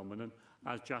this phenomenon,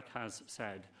 as Jack has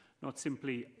said, not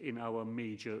simply in our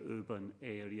major urban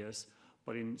areas,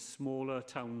 but in smaller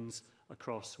towns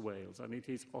across Wales. And it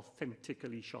is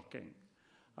authentically shocking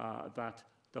that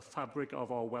the fabric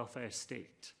of our welfare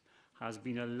state has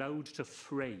been allowed to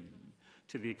fray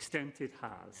to the extent it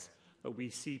has, that we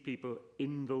see people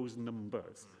in those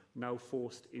numbers now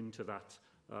forced into that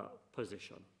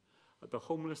position. The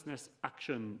Homelessness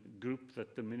Action Group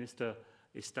that the Minister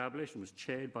established and was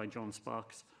chaired by John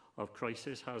Sparks of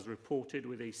Crisis has reported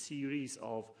with a series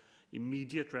of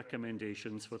immediate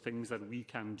recommendations for things that we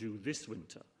can do this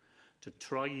winter to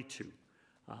try to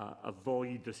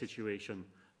avoid the situation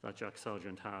that Jack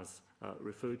Sargent has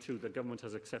referred to. The Government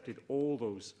has accepted all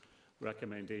those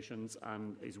recommendations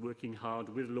and is working hard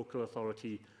with local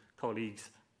authority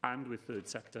colleagues and with third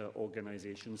sector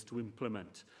organisations to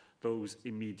implement those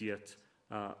immediate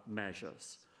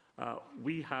measures.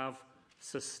 We have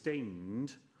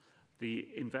sustained the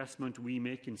investment we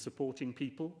make in supporting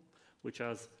people, which,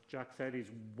 as Jack said,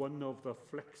 is one of the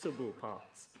flexible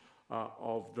parts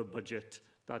of the budget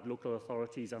that local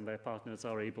authorities and their partners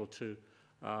are able to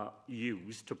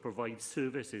use to provide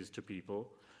services to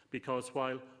people, because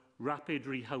while rapid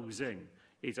rehousing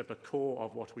is at the core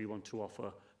of what we want to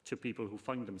offer to people who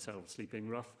find themselves sleeping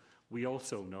rough, we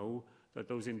also know that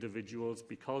those individuals,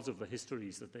 because of the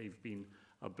histories that they've been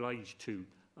obliged to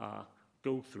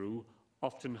go through,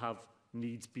 often have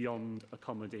needs beyond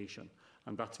accommodation.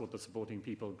 And that's what the Supporting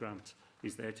People grant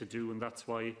is there to do, and that's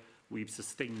why we've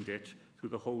sustained it through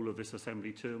the whole of this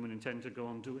Assembly term and intend to go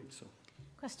on doing so.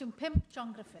 Question 5,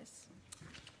 John Griffiths.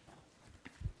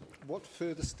 What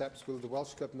further steps will the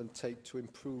Welsh Government take to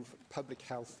improve public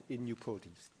health in Newport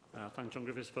East? Thank John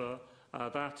Griffiths for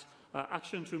that.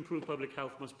 Action to improve public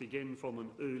health must begin from an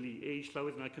early age,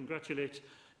 Llywyd, and I congratulate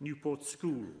Newport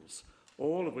schools,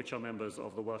 all of which are members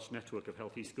of the Welsh Network of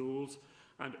Healthy Schools,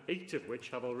 and 8 of which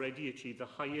have already achieved the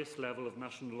highest level of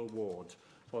national award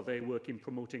for their work in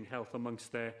promoting health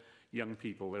amongst their young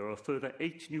people. There are a further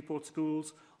 8 Newport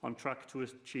schools on track to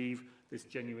achieve this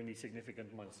genuinely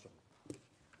significant milestone.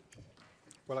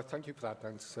 Well, I thank you for that,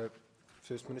 thanks,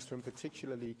 First Minister, and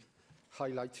particularly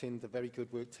highlighting the very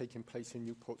good work taking place in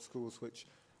Newport schools, which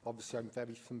obviously I'm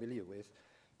very familiar with.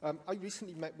 I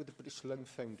recently met with the British Lung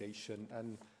Foundation,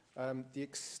 and the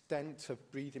extent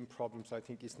of breathing problems, I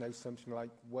think, is now something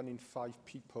like 1 in 5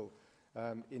 people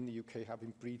in the UK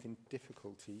having breathing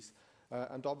difficulties.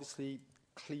 And obviously,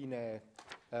 clean air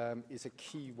is a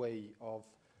key way of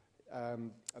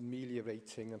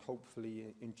ameliorating and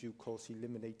hopefully in due course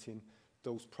eliminating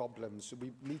those problems. So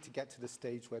we need to get to the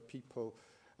stage where people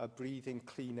are breathing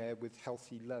clean air with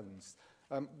healthy lungs.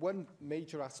 One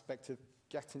major aspect of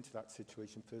getting to that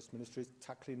situation, First Minister, is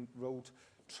tackling road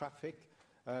traffic,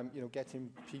 getting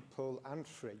people and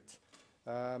freight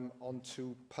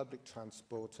onto public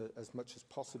transport as much as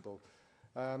possible.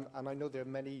 And I know there are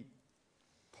many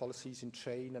policies in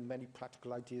train and many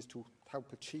practical ideas to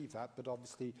help achieve that, but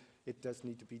obviously it does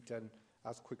need to be done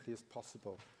as quickly as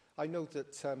possible. I know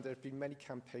that there have been many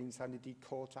campaigns and indeed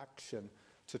court action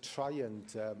to try and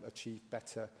achieve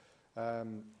better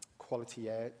quality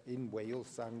air in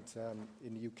Wales and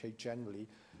in the UK generally.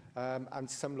 And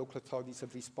some local authorities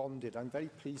have responded. I'm very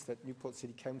pleased that Newport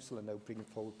City Council are now bringing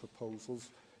forward proposals,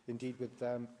 indeed with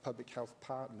public health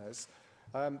partners.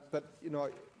 But,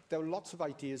 there are lots of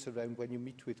ideas around when you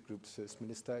meet with groups, First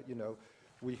Minister.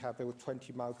 We have our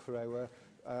 20-mile-per-hour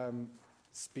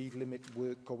speed limit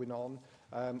work going on,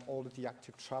 all of the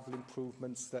active travel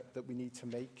improvements that we need to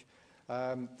make.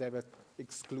 There are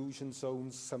exclusion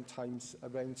zones sometimes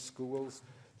around schools.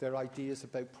 There are ideas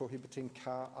about prohibiting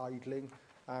car idling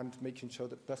and making sure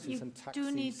that buses and taxis... You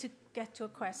do need to get to a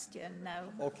question now,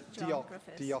 okay, John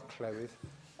Griffiths. Diolch,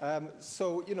 Llywydd.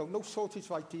 So, no shortage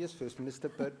of ideas, First Minister,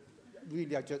 but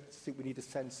really I just think we need a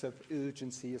sense of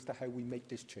urgency as to how we make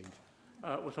this change.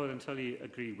 Well, I would entirely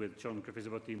agree with John Griffiths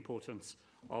about the importance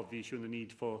of the issue and the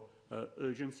need for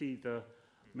urgency. The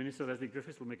Minister Leslie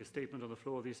Griffiths will make a statement on the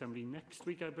floor of the Assembly next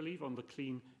week, I believe, on the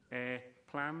Clean Air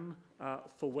Plan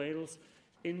for Wales.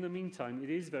 In the meantime, it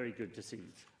is very good to see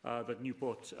that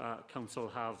Newport Council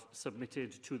have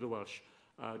submitted to the Welsh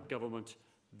Government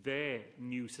their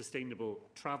new sustainable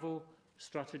travel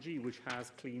strategy, which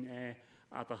has clean air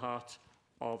at the heart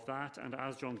of that. And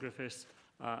as John Griffiths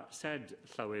said,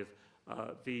 Llywydd,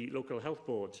 the local health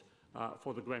board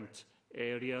for the Gwent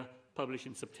area published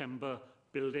in September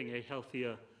Building a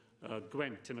Healthier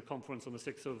Gwent in a conference on the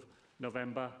 6th of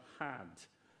November had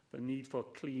the need for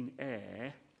clean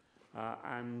air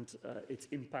and its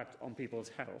impact on people's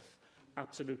health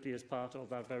absolutely as part of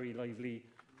that very lively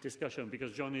discussion,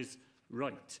 because John is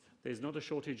right. There's not a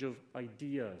shortage of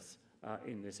ideas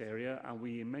in this area, and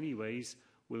we in many ways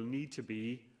will need to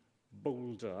be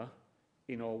bolder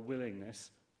in our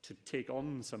willingness to take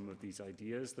on some of these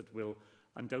ideas that will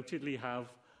undoubtedly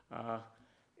have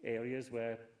areas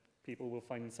where people will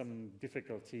find some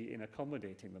difficulty in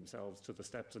accommodating themselves to the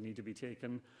steps that need to be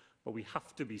taken. But we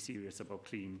have to be serious about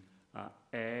clean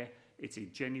air. It's a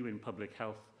genuine public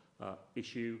health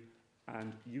issue,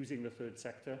 and using the third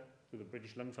sector, through the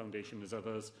British Lung Foundation as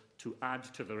others, to add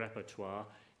to the repertoire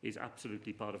is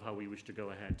absolutely part of how we wish to go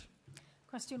ahead.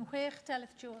 Cwestiwn 6,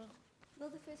 Delyth Joel. Will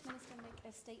the First Minister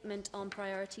make a statement on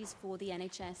priorities for the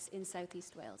NHS in South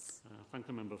East Wales? Thank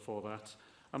the member for that.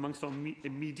 Amongst our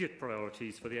immediate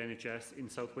priorities for the NHS in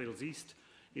South Wales East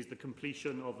is the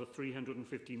completion of the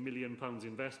 £350 million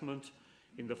investment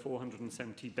in the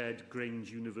 470-bed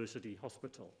Grange University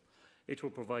Hospital. It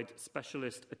will provide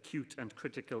specialist acute and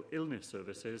critical illness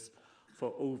services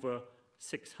for over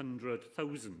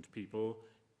 600,000 people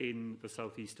in the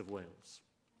southeast of Wales.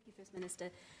 Thank you, First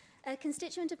Minister. A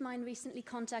constituent of mine recently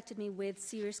contacted me with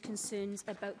serious concerns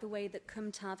about the way that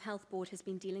Cwm Taf Health Board has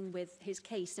been dealing with his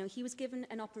case. Now, he was given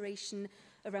an operation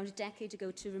around a decade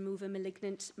ago to remove a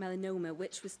malignant melanoma,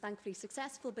 which was thankfully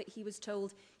successful, but he was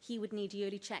told he would need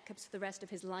yearly checkups for the rest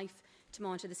of his life to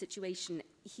monitor the situation.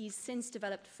 He's since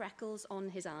developed freckles on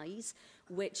his eyes,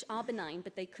 which are benign,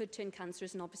 but they could turn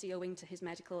cancerous, and obviously owing to his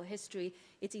medical history,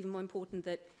 it's even more important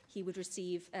that he would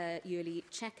receive yearly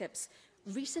checkups.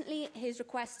 Recently, his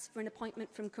requests for an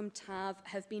appointment from Cwm Taf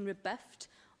have been rebuffed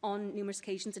on numerous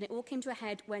occasions, and it all came to a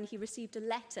head when he received a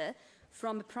letter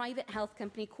from a private health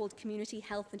company called Community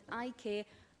Health and Eye Care,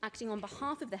 acting on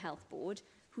behalf of the Health Board,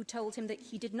 who told him that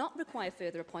he did not require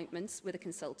further appointments with a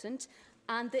consultant,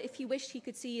 and that if he wished, he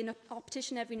could see an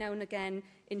optician every now and again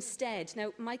instead.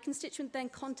 Now, my constituent then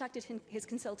contacted his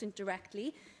consultant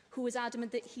directly, who was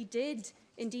adamant that he did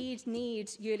indeed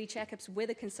need yearly checkups with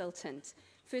a consultant.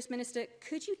 First Minister,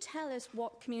 could you tell us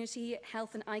what Community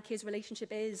Health and Eye Care's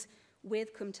relationship is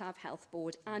with Cwm Taf Health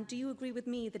Board? And do you agree with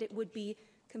me that it would be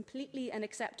completely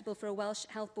unacceptable for a Welsh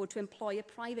Health Board to employ a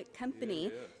private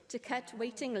company to cut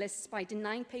waiting lists by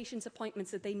denying patients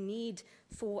appointments that they need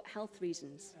for health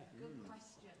reasons? Good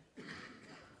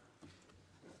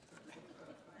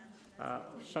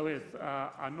question.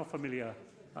 I'm not familiar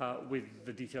with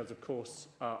the details, of course,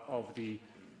 of the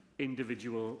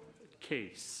individual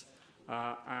case.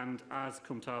 And as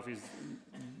Cwm Taf is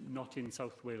not in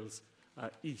South Wales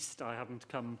East, I haven't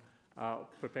come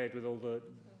prepared with all the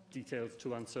details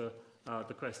to answer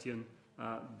the question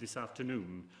this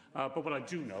afternoon. But what I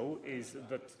do know is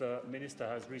that the Minister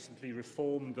has recently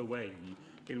reformed the way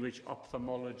in which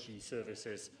ophthalmology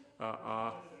services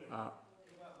are...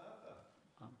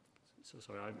 so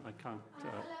sorry,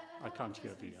 I can't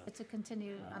hear the... To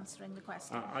continue answering the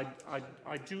question.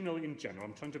 I do know in general,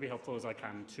 I'm trying to be helpful as I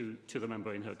can to the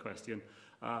member in her question,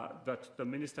 that the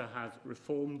Minister has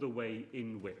reformed the way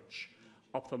in which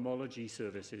ophthalmology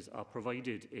services are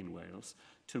provided in Wales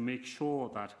to make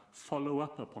sure that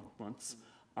follow-up appointments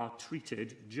are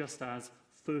treated just as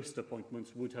first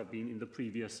appointments would have been in the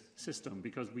previous system,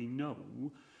 because we know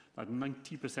that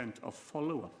 90% of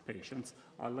follow-up patients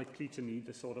are likely to need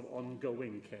the sort of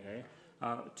ongoing care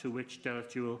to which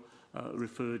Derek Jewell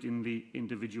referred in the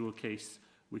individual case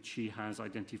which she has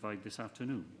identified this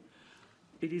afternoon.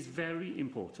 It is very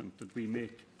important that we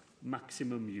make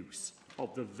maximum use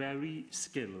of the very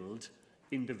skilled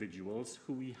individuals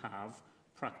who we have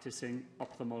practicing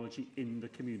ophthalmology in the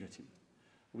community.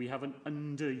 We have an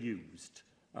underused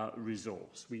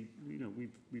resource. We've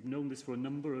known this for a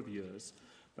number of years,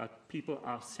 that people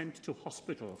are sent to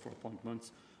hospital for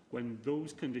appointments when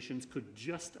those conditions could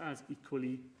just as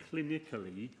equally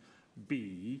clinically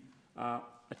be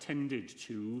attended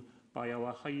to by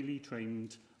our highly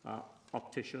trained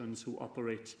opticians who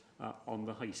operate on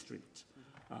the high street.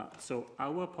 So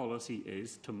our policy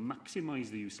is to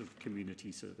maximise the use of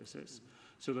community services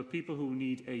so that people who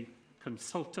need a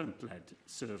consultant-led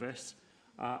service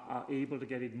are able to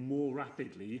get it more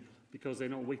rapidly, because they're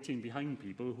not waiting behind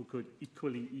people who could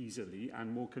equally easily and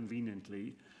more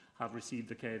conveniently have received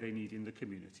the care they need in the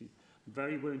community.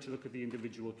 Very willing to look at the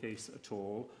individual case at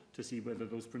all to see whether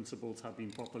those principles have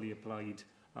been properly applied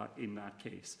in that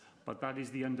case. But that is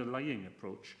the underlying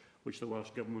approach which the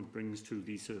Welsh Government brings to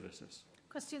these services.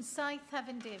 Question 7,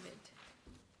 Evan David.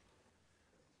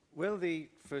 Will the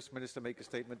First Minister make a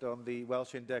statement on the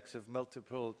Welsh Index of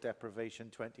Multiple Deprivation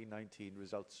 2019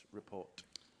 results report?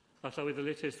 The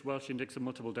latest Welsh Index of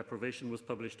Multiple Deprivation was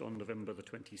published on November the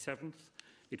 27th.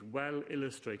 It well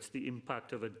illustrates the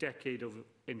impact of a decade of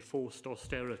enforced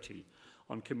austerity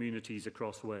on communities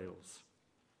across Wales.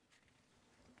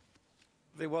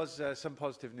 There was some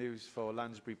positive news for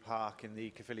Lansbury Park in the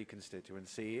Caerphilly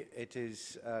constituency. It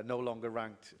is no longer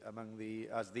ranked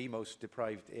as the most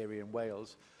deprived area in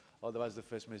Wales, although, as the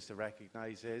First Minister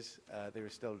recognises, there are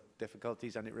still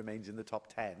difficulties and it remains in the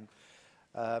top 10.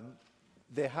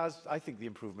 I think the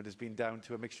improvement has been down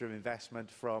to a mixture of investment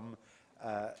from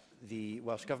the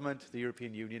Welsh Government, the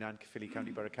European Union and Caerphilly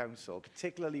County Borough Council,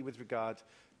 particularly with regard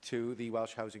to the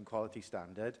Welsh Housing Quality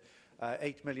Standard.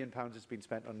 £8 million has been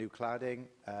spent on new cladding,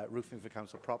 roofing for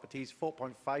council properties.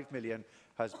 £4.5 million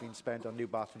has been spent on new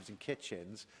bathrooms and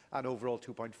kitchens, and overall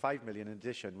 £2.5 million in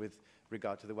addition with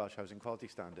regard to the Welsh Housing Quality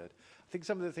Standard. I think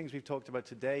some of the things we've talked about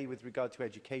today with regard to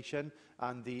education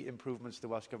and the improvements the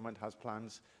Welsh Government has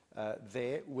plans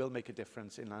there will make a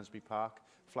difference in Lansbury Park.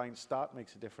 Flying Start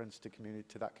makes a difference to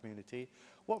that community.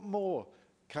 What more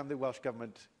can the Welsh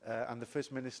Government and the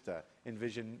First Minister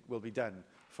envision will be done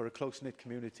for a close-knit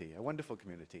community, a wonderful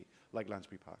community like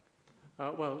Lansbury Park?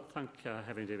 Well, thank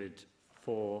Evan David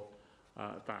for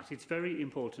that. It's very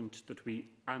important that we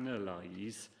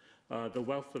analyse the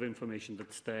wealth of information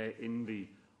that's there in the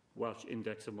Welsh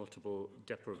Index of Multiple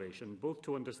Deprivation, both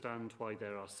to understand why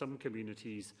there are some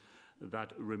communities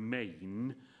that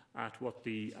remain at what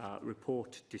the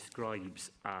report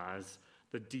describes as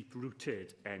the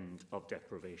deep-rooted end of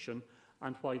deprivation,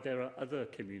 and why there are other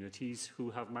communities who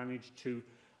have managed to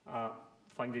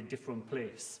find a different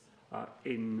place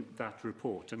in that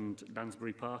report. And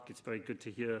Lansbury Park, it's very good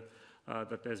to hear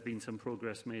that there's been some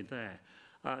progress made there.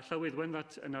 When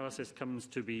that analysis comes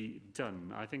to be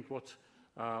done, I think what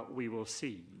we will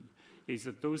see is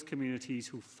that those communities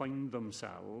who find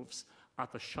themselves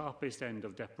at the sharpest end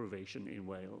of deprivation in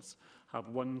Wales have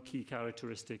one key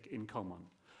characteristic in common,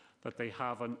 that they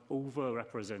have an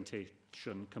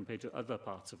over-representation compared to other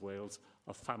parts of Wales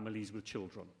of families with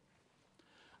children.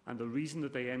 And the reason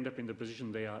that they end up in the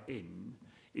position they are in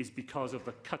is because of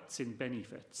the cuts in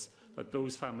benefits that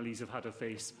those families have had to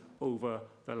face over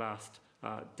the last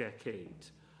decade.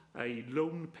 A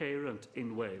lone parent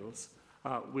in Wales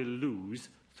will lose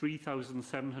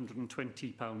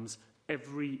 £3,720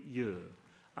 every year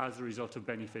as a result of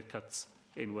benefit cuts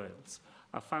in Wales.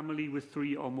 A family with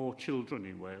 3 or more children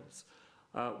in Wales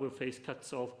will face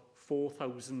cuts of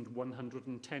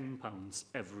 £4,110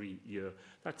 every year.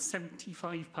 That's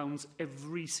 £75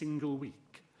 every single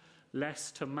week,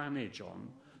 less to manage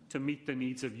on to meet the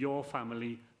needs of your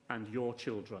family and your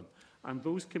children. And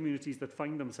those communities that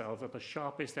find themselves at the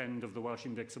sharpest end of the Welsh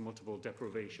Index of Multiple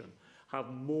Deprivation have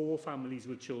more families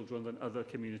with children than other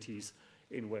communities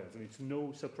in Wales. And it's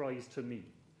no surprise to me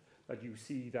that you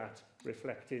see that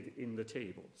reflected in the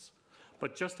tables.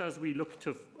 But just as we look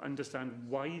to understand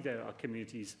why there are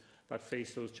communities that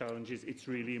face those challenges, it's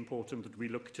really important that we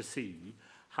look to see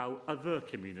how other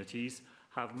communities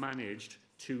have managed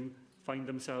to find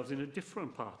themselves in a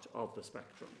different part of the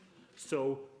spectrum.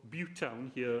 So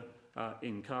Butetown here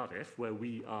in Cardiff, where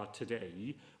we are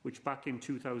today, which back in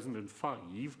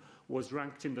 2005 was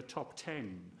ranked in the top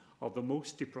 10 of the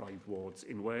most deprived wards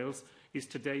in Wales, is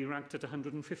today ranked at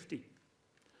 150.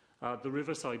 The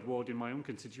Riverside ward in my own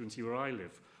constituency where I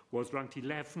live was ranked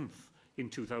 11th in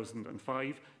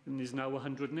 2005 and is now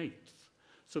 108th.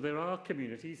 So there are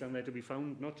communities, and they're to be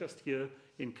found not just here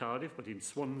in Cardiff, but in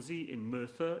Swansea, in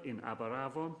Merthyr, in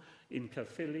Aberavon, in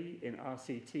Caerphilly, in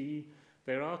RCT.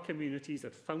 There are communities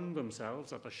that found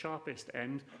themselves at the sharpest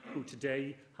end who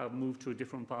today have moved to a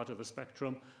different part of the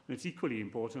spectrum. And it's equally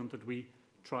important that we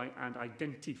try and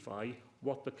identify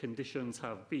what the conditions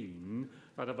have been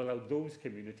that have allowed those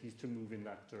communities to move in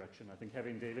that direction. I think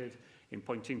Hefin David, in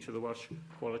pointing to the Welsh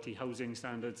Quality Housing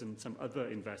Standards and some other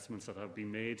investments that have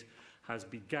been made, has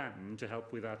begun to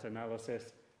help with that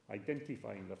analysis,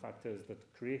 identifying the factors that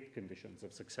create conditions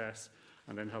of success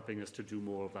and then helping us to do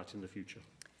more of that in the future.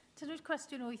 Tynnu'r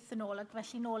cwestiwn 8 yn ôl, ac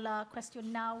felly nôl a cwestiwn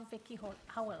 9, Vicky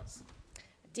Howells.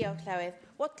 Diolch, Llywydd.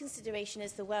 What consideration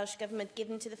has the Welsh Government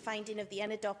given to the finding of the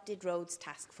Unadopted Roads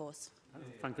Task Force?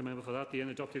 Thank the member for that. The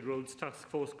Unadopted Roads Task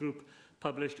Force Group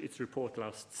published its report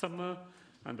last summer,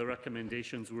 and the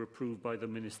recommendations were approved by the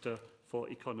Minister for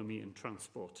Economy and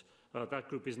Transport. That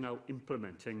group is now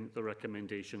implementing the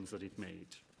recommendations that it made.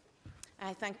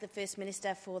 I thank the First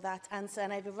Minister for that answer,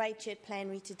 and I've arrived here at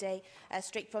plenary today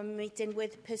straight from a meeting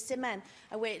with Persimmon,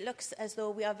 where it looks as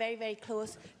though we are very, very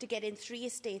close to getting 3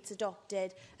 estates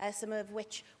adopted, some of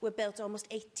which were built almost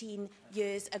 18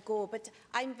 years ago. But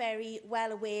I'm very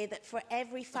well aware that for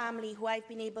every family who I've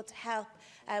been able to help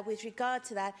with regard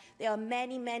to that, there are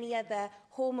many, many other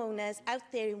homeowners out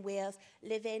there in Wales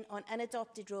living on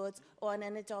unadopted roads or on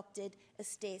unadopted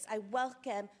estates. I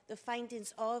welcome the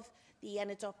findings of the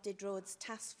Unadopted Roads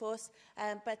Task Force,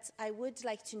 but I would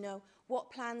like to know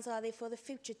what plans are there for the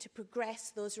future to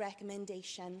progress those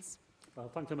recommendations.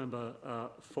 Thank the member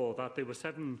for that. There were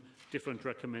 7 different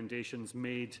recommendations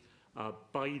made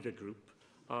by the group.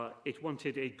 It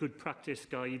wanted a good practice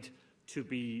guide to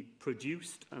be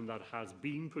produced, and that has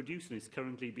been produced and is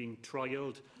currently being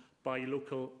trialled by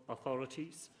local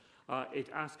authorities.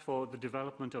 It asked for the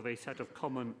development of a set of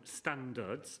common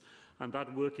standards, and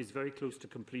that work is very close to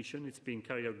completion. It's being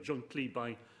carried out jointly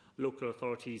by local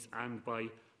authorities and by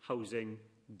housing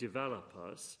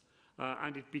developers.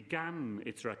 And it began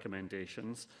its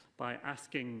recommendations by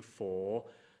asking for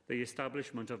the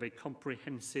establishment of a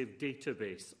comprehensive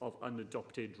database of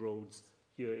unadopted roads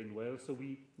here in Wales, so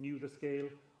we knew the scale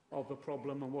of the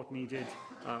problem and what needed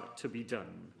to be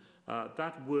done.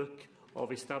 That work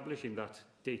of establishing that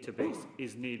database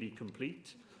is nearly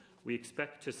complete. We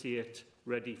expect to see it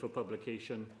ready for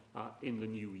publication in the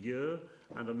new year,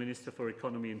 and the Minister for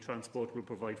Economy and Transport will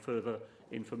provide further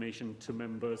information to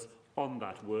members on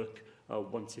that work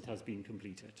once it has been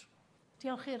completed.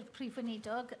 Diolch i'r Prif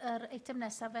Weinidog. Yr eitem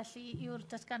nesaf felly yw'r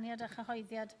datganiad a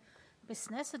chyhoeddiad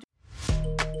busnes.